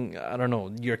watching,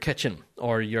 your kitchen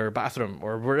or your bathroom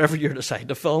or wherever you decide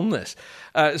to film this.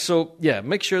 So,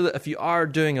 make sure that if you are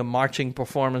doing a marching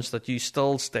performance that you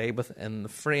still stay within the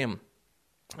frame.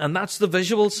 And that's the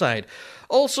visual side.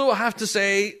 Also, I have to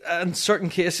say, in certain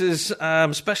cases,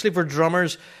 especially for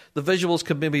drummers, the visuals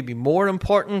could maybe be more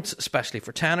important, especially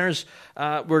for tenors.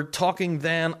 We're talking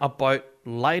then about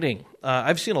lighting.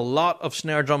 I've seen a lot of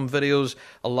snare drum videos,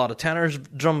 a lot of tenor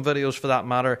drum videos for that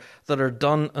matter, that are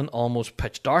done in almost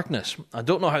pitch darkness. I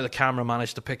don't know how the camera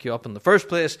managed to pick you up in the first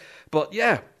place, but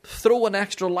yeah, throw an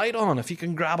extra light on. If you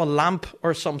can grab a lamp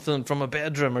or something from a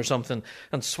bedroom or something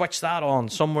and switch that on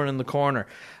somewhere in the corner.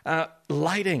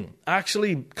 Lighting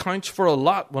actually counts for a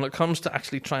lot when it comes to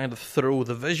actually trying to throw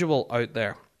the visual out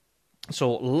there.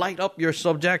 So light up your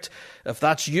subject. If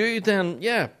that's you, then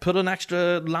yeah, put an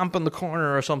extra lamp in the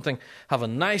corner or something. Have a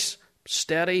nice,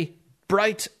 steady,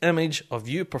 bright image of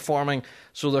you performing,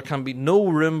 so there can be no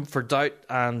room for doubt.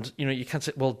 And you can't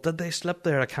say, well, did they slip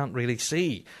there? I can't really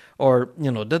see. Or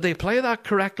did they play that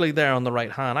correctly there on the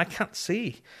right hand? I can't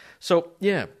see. So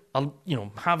yeah, I'll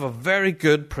have a very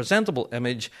good presentable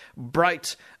image,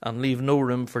 bright, and leave no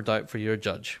room for doubt for your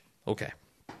judge. Okay.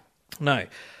 Now,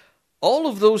 all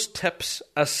of those tips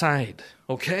aside,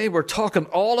 okay, we're talking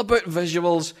all about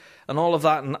visuals and all of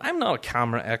that, and I'm not a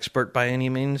camera expert by any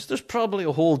means. There's probably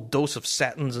a whole dose of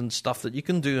settings and stuff that you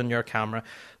can do on your camera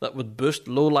that would boost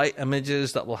low-light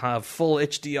images, that will have full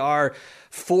HDR,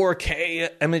 4K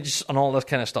images, and all that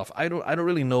kind of stuff. I don't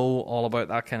really know all about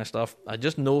that kind of stuff. I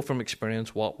just know from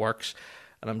experience what works,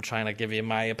 and I'm trying to give you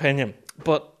my opinion.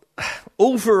 But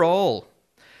overall,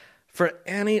 for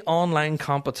any online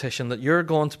competition that you're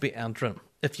going to be entering,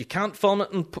 if you can't film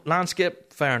it in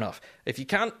landscape, fair enough. If you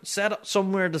can't set it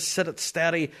somewhere to sit it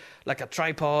steady, like a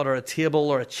tripod or a table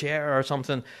or a chair or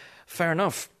something, fair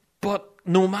enough. But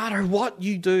no matter what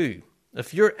you do,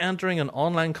 if you're entering an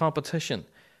online competition,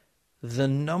 the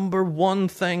number one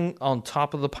thing on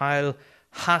top of the pile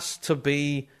has to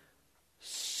be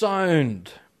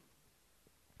sound.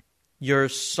 Your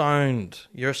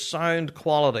sound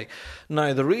quality.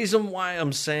 Now, the reason why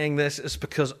I'm saying this is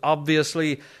because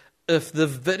obviously, if the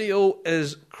video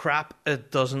is crap, it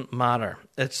doesn't matter.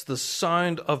 It's the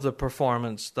sound of the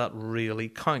performance that really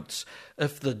counts.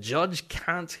 If the judge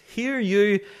can't hear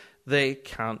you, they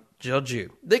can't judge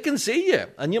you. They can see you,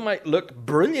 and you might look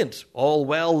brilliant, all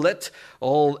well lit,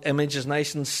 all image is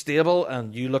nice and stable,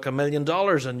 and you look $1 million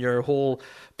in your whole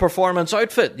performance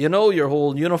outfit, your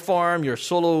whole uniform, your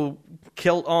solo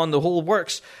kilt on, the whole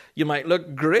works. You might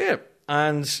look great,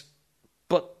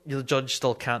 but the judge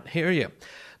still can't hear you.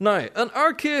 Now, in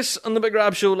our case, on the Big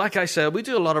Rab Show, like I said, we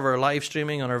do a lot of our live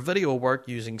streaming and our video work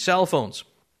using cell phones.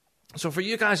 So for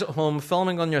you guys at home,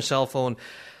 filming on your cell phone,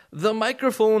 the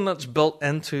microphone that's built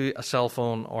into a cell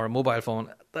phone or a mobile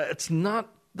phone, it's not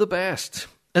the best.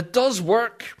 It does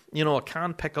work. It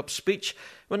can pick up speech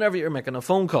whenever you're making a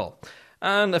phone call.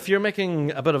 And if you're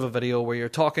making a bit of a video where you're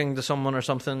talking to someone or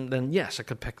something, then yes, it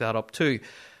could pick that up too.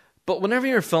 But whenever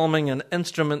you're filming an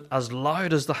instrument as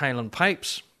loud as the Highland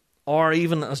Pipes, or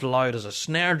even as loud as a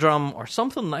snare drum or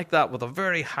something like that with a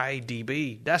very high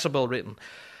decibel rating,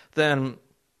 then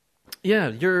yeah,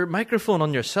 your microphone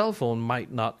on your cell phone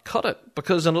might not cut it.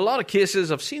 Because in a lot of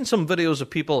cases, I've seen some videos of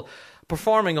people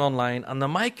performing online and the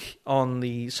mic on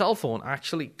the cell phone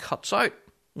actually cuts out.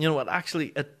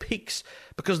 It peaks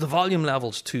because the volume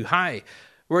level's too high.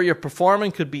 Where you're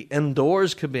performing could be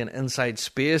indoors, could be an inside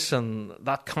space, and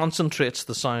that concentrates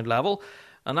the sound level.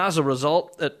 And as a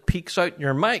result, it peaks out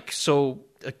your mic, so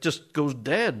it just goes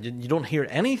dead. You don't hear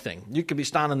anything. You could be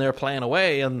standing there playing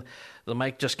away, and the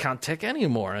mic just can't tick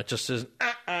anymore. It just says,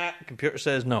 computer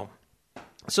says no.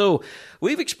 So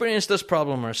we've experienced this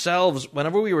problem ourselves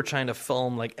whenever we were trying to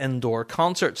film like indoor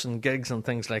concerts and gigs and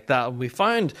things like that. We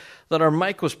found that our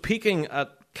mic was peaking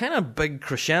at kind of big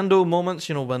crescendo moments,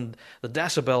 when the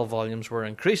decibel volumes were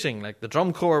increasing. Like the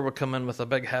drum corps would come in with a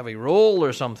big heavy roll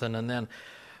or something, and then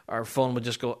our phone would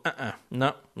just go,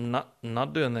 no,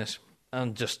 not doing this,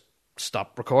 and just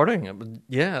stop recording.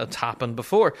 It's happened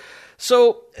before.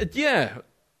 So, I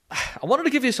wanted to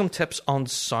give you some tips on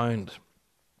sound.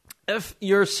 If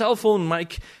your cell phone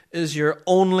mic is your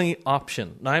only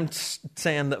option, now I'm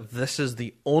saying that this is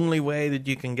the only way that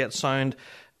you can get sound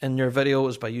in your video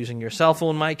is by using your cell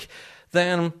phone mic,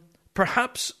 then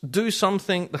perhaps do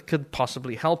something that could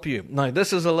possibly help you. Now,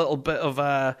 this is a little bit of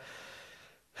a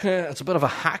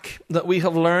hack that we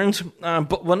have learned,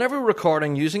 but whenever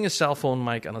recording using a cell phone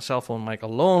mic and a cell phone mic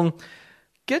alone,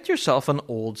 get yourself an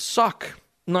old sock.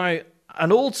 Now,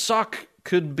 an old sock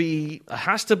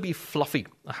has to be fluffy.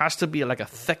 It has to be like a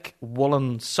thick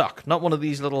woolen sock, not one of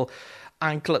these little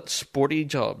anklet sporty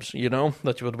jobs,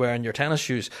 that you would wear in your tennis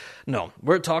shoes. No,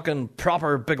 we're talking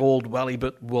proper big old welly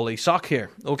boot woolly sock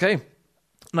here, okay?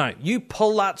 Now, you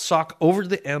pull that sock over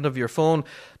the end of your phone,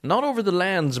 not over the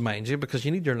lens, mind you, because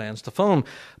you need your lens to film,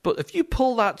 but if you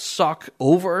pull that sock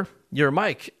over your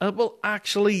mic, it will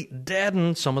actually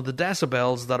deaden some of the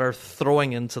decibels that are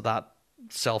throwing into that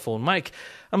cell phone mic.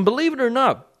 And believe it or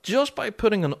not, just by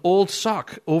putting an old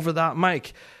sock over that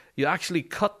mic, you actually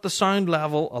cut the sound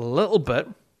level a little bit.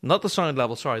 Not the sound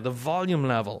level, sorry, the volume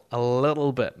level a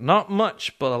little bit. Not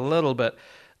much, but a little bit.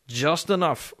 Just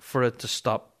enough for it to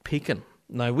stop peaking.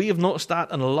 Now, we have noticed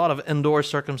that in a lot of indoor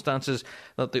circumstances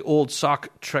that the old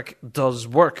sock trick does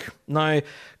work. Now,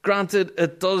 granted,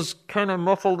 it does kind of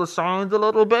muffle the sound a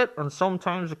little bit, and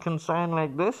sometimes it can sound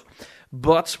like this,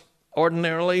 but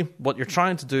ordinarily, what you're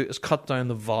trying to do is cut down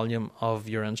the volume of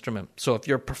your instrument. So if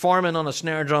you're performing on a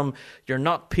snare drum, you're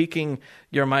not peaking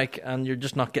your mic and you're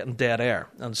just not getting dead air.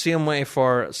 And same way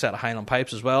for a set of Highland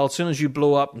pipes as well. As soon as you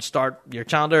blow up and start your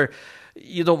chanter,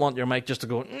 you don't want your mic just to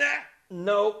go,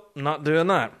 no, not doing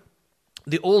that.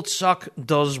 The old sock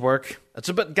does work. It's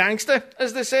a bit gangsta,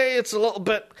 as they say. It's a little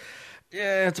bit,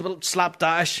 it's a bit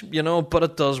slapdash, but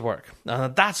it does work.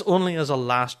 And that's only as a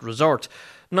last resort.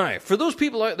 Now, for those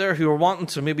people out there who are wanting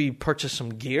to maybe purchase some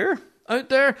gear out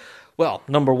there, well,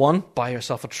 number one, buy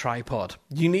yourself a tripod.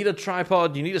 You need a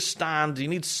tripod, you need a stand, you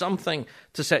need something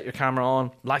to set your camera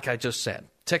on, like I just said.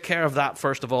 Take care of that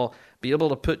first of all. Be able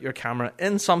to put your camera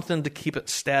in something to keep it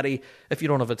steady if you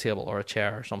don't have a table or a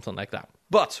chair or something like that.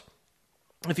 But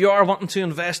if you are wanting to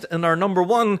invest in our number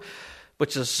one,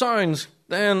 which is sounds,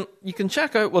 then you can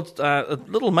check out what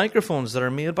little microphones that are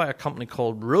made by a company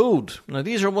called Rode. Now,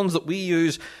 these are ones that we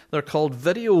use. They're called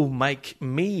Video Mic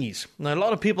Me's. Now, a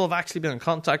lot of people have actually been in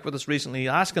contact with us recently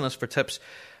asking us for tips,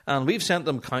 and we've sent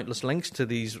them countless links to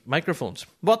these microphones.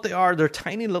 What they are, they're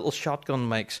tiny little shotgun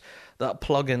mics that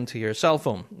plug into your cell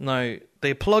phone. Now,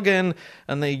 they plug in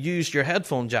and they use your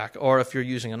headphone jack, or if you're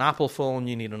using an Apple phone,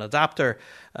 you need an adapter,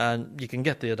 and you can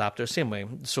get the adapter same way.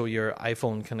 So your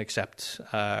iPhone can accept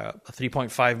a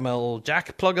 3.5mm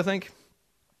jack plug, I think.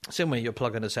 Same way you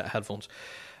plug in a set of headphones.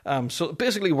 So it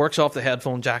basically works off the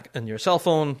headphone jack in your cell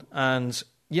phone, and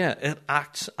yeah, it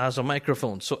acts as a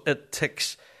microphone. So it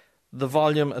ticks the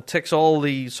volume, it takes all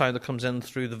the sound that comes in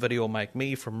through the Video Mic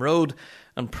Me from Rode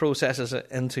and processes it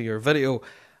into your video.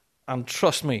 And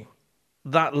trust me,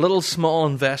 that little small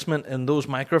investment in those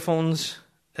microphones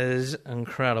is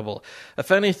incredible.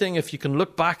 If anything, if you can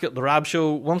look back at the Rab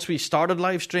Show, once we started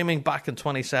live streaming back in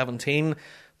 2017,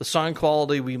 the sound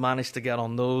quality we managed to get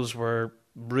on those were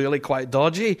really quite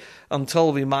dodgy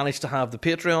until we managed to have the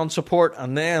Patreon support,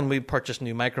 and then we purchased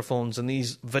new microphones and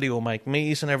these Video Mic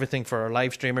Me's and everything for our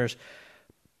live streamers,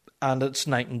 and it's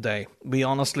night and day. We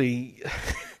honestly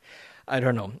I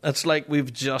don't know, it's like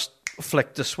we've just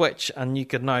flicked the switch and you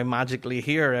could now magically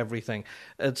hear everything.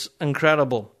 It's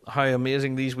incredible how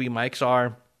amazing these wee mics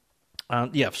are.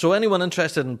 And yeah, so anyone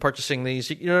interested in purchasing these,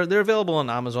 they're available on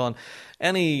Amazon,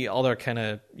 any other kind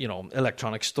of,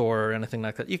 electronic store or anything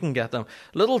like that. You can get them.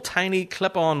 Little tiny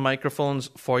clip-on microphones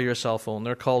for your cell phone.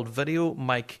 They're called Video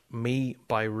Mic Me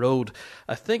by Rode.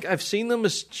 I think I've seen them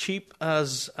as cheap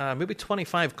as maybe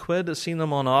 25 quid. I've seen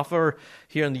them on offer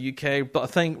here in the UK, but I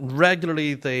think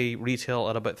regularly they retail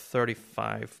at about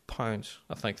 £35.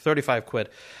 I think 35 quid.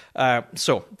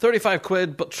 So 35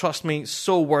 quid, but trust me,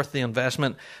 so worth the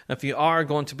investment. If you are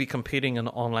going to be competing in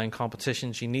online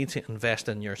competitions, you need to invest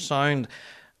in your sound.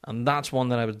 And that's one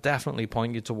that I would definitely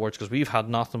point you towards, because we've had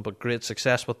nothing but great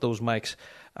success with those mics.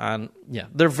 And yeah,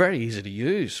 they're very easy to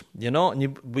use,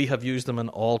 and we have used them in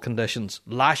all conditions.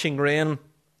 Lashing rain,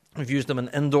 we've used them in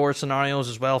indoor scenarios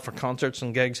as well for concerts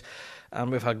and gigs.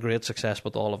 And we've had great success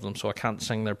with all of them, so I can't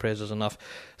sing their praises enough.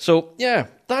 So yeah,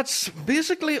 that's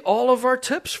basically all of our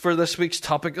tips for this week's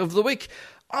topic of the week.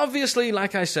 Obviously,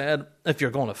 like I said, if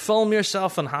you're going to film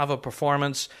yourself and have a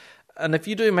performance, and if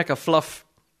you do make a fluff,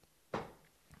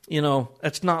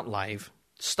 it's not live.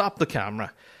 Stop the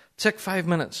camera. Take 5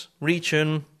 minutes,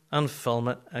 retune, and film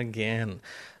it again.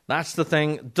 That's the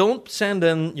thing. Don't send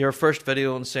in your first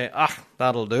video and say,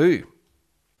 that'll do.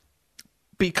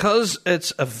 Because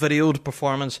it's a videoed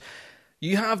performance,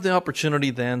 you have the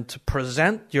opportunity then to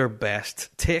present your best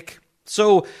take.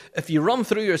 So if you run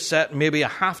through your set maybe a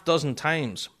half dozen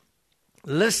times,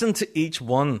 listen to each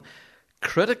one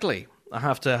critically. I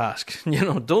have to ask,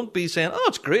 don't be saying,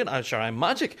 it's great, I'm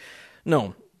magic.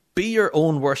 No, be your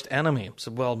own worst enemy.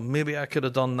 So, well, maybe I could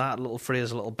have done that little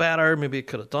phrase a little better. Maybe I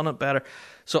could have done it better.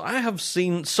 So I have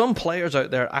seen some players out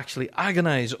there actually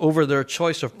agonize over their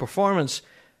choice of performance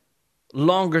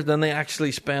longer than they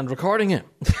actually spend recording it.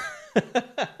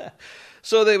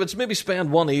 So they would maybe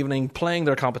spend one evening playing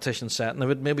their competition set, and they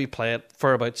would maybe play it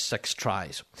for about 6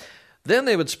 tries. Then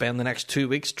they would spend the next 2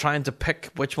 weeks trying to pick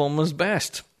which one was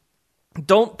best.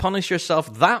 Don't punish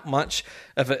yourself that much.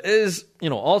 If it is,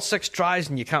 all 6 tries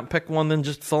and you can't pick one, then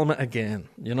just film it again.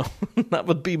 That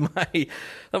would be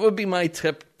my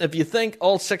tip. If you think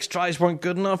all 6 tries weren't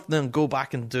good enough, then go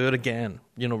back and do it again.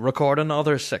 Record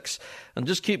another 6 and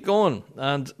just keep going.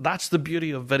 And that's the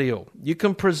beauty of video. You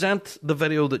can present the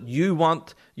video that you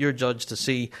want your judge to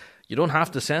see. You don't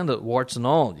have to send it warts and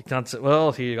all. You can't say,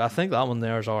 well, here, I think that one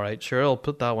there is all right. Sure, I'll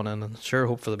put that one in and sure,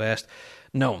 hope for the best.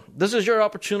 No, this is your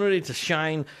opportunity to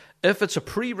shine. If it's a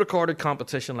pre-recorded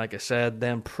competition, like I said,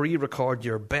 then pre-record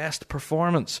your best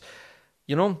performance.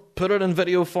 Put it in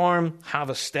video form, have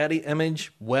a steady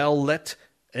image, well lit,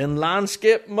 in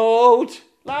landscape mode,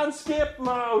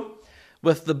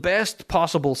 with the best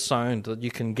possible sound that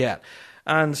you can get.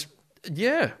 And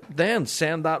yeah, then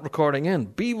send that recording in.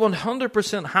 Be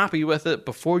 100% happy with it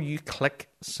before you click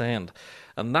send.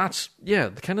 And that's,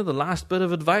 kind of the last bit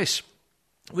of advice.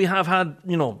 We have had,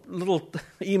 little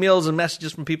emails and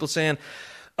messages from people saying,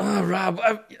 oh, Rob,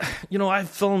 I've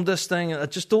filmed this thing and I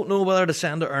just don't know whether to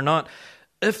send it or not.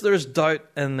 If there's doubt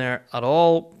in there at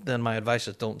all, then my advice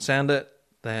is don't send it.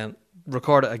 Then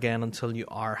record it again until you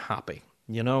are happy.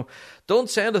 Don't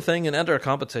send a thing and enter a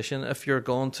competition if you're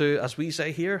going to, as we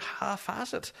say here,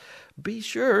 half-ass it. Be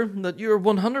sure that you're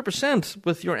 100%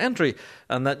 with your entry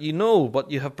and that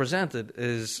what you have presented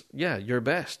is, your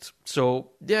best.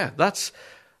 So, that's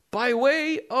by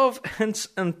way of hints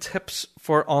and tips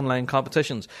for online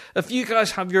competitions. If you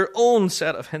guys have your own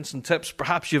set of hints and tips,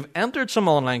 perhaps you've entered some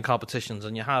online competitions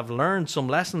and you have learned some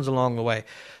lessons along the way,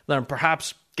 then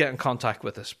perhaps get in contact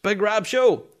with us.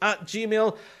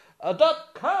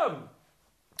 BigRabShow@gmail.com.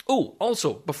 Oh,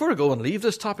 also, before I go and leave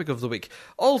this topic of the week,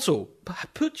 also,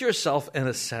 put yourself in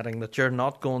a setting that you're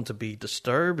not going to be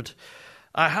disturbed.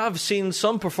 I have seen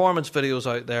some performance videos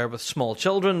out there with small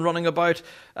children running about,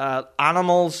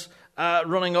 animals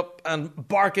running up and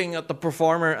barking at the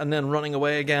performer and then running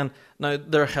away again. Now,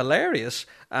 they're hilarious,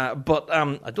 but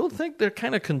I don't think they're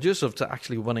kind of conducive to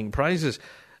actually winning prizes.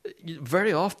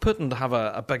 Very off-putting to have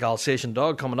a big Alsatian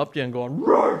dog coming up to you and going,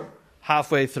 roar,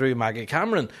 halfway through Maggie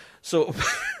Cameron. So,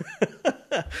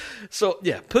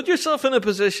 put yourself in a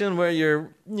position where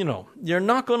you're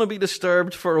not going to be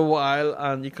disturbed for a while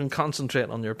and you can concentrate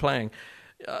on your playing.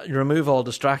 You remove all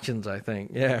distractions, I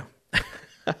think. Yeah.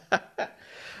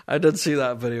 I did see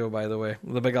that video, by the way.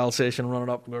 The big Alsatian running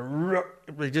up.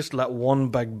 They just let one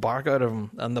big bark out of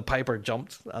him and the piper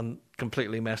jumped and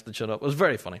completely messed the shit up. It was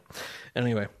very funny.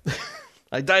 Anyway,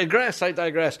 I digress.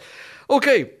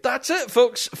 Okay, that's it,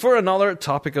 folks, for another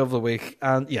topic of the week.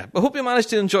 And I hope you managed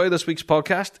to enjoy this week's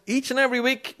podcast. Each and every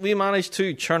week, we manage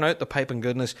to churn out the piping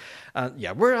goodness. And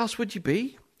where else would you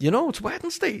be? It's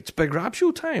Wednesday. It's Big Rab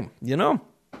Show time,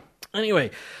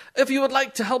 Anyway, if you would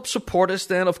like to help support us,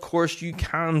 then of course you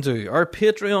can do. Our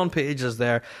Patreon page is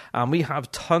there, and we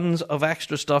have tons of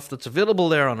extra stuff that's available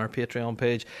there on our Patreon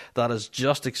page that is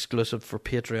just exclusive for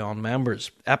Patreon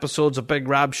members. Episodes of Big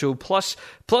Rab Show Plus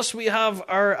we have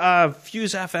our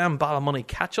Fuse FM Ballymoney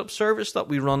catch-up service that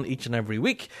we run each and every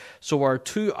week. So our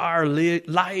 2-hour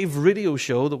live radio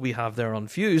show that we have there on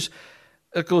Fuse,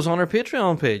 it goes on our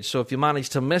Patreon page. So if you manage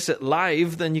to miss it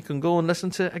live, then you can go and listen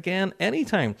to it again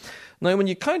anytime. Now, when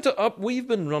you count it up, we've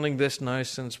been running this now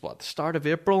since, the start of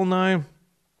April now?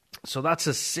 So that's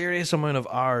a serious amount of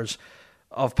hours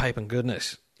of piping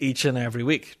goodness each and every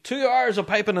week. 2 hours of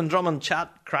piping and drumming, chat,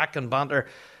 crack and banter.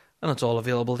 And it's all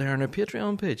available there on our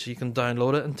Patreon page. So you can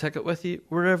download it and take it with you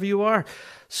wherever you are.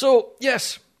 So,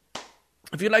 yes,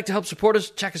 if you'd like to help support us,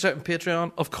 check us out on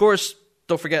Patreon. Of course,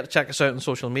 don't forget to check us out on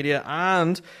social media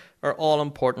and our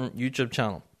all-important YouTube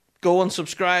channel. Go and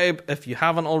subscribe if you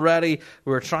haven't already.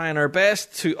 We're trying our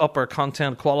best to up our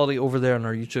content quality over there on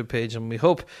our YouTube page, and we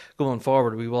hope going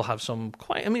forward we will have some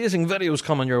quite amazing videos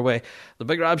coming your way. The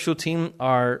Big Rab Show team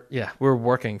we're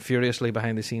working furiously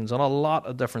behind the scenes on a lot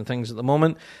of different things at the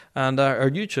moment, and our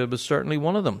YouTube is certainly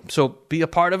one of them. So be a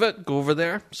part of it. Go over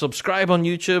there, subscribe on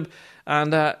YouTube,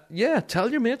 and tell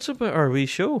your mates about our wee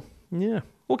show. Yeah.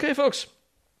 Okay, folks.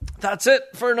 That's it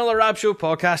for another Rab Show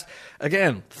podcast.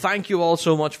 Again, thank you all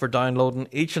so much for downloading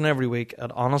each and every week.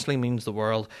 It honestly means the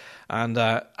world. And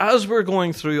as we're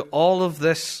going through all of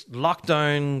this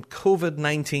lockdown,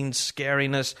 COVID-19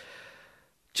 scariness,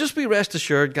 just be rest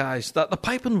assured, guys, that the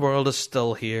piping world is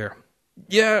still here.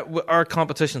 Yeah, our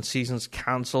competition season's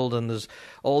cancelled and there's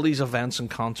all these events and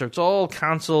concerts all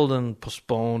cancelled and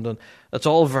postponed, and it's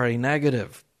all very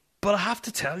negative. But I have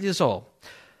to tell you all,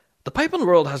 the piping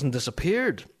world hasn't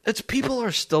disappeared. Its people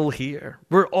are still here.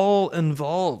 We're all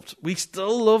involved. We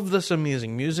still love this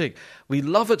amazing music. We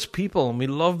love its people and we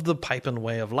love the piping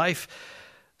way of life.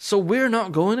 So we're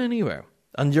not going anywhere.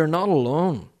 And you're not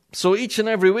alone. So each and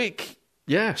every week,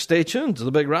 Yeah, stay tuned to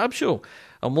The Big Rab Show,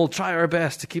 and we'll try our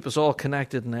best to keep us all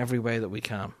connected in every way that we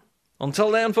can.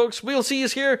 Until then, folks, we'll see you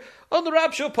here on The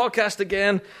Rab Show podcast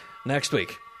again next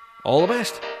week. All the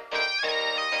best.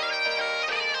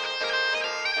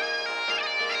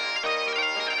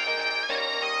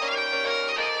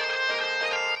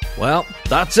 Well,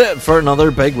 that's it for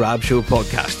another Big Rab Show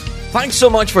podcast. Thanks so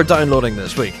much for downloading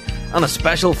this week. And a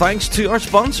special thanks to our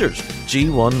sponsors,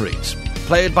 G1 Reeds,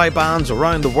 played by bands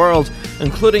around the world,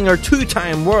 including our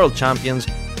 2-time world champions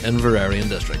Inverarian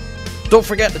District. Don't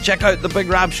forget to check out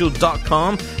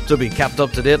thebigrabshow.com to be kept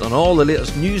up to date on all the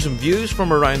latest news and views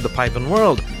from around the piping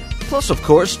world. Plus, of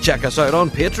course, check us out on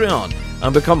Patreon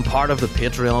and become part of the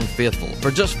Patreon faithful.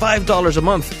 For just $5 a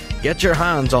month, get your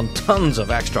hands on tons of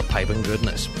extra piping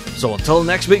goodness. So until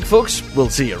next week, folks, we'll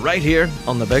see you right here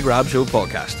on the Big Rab Show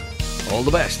podcast. All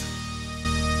the best.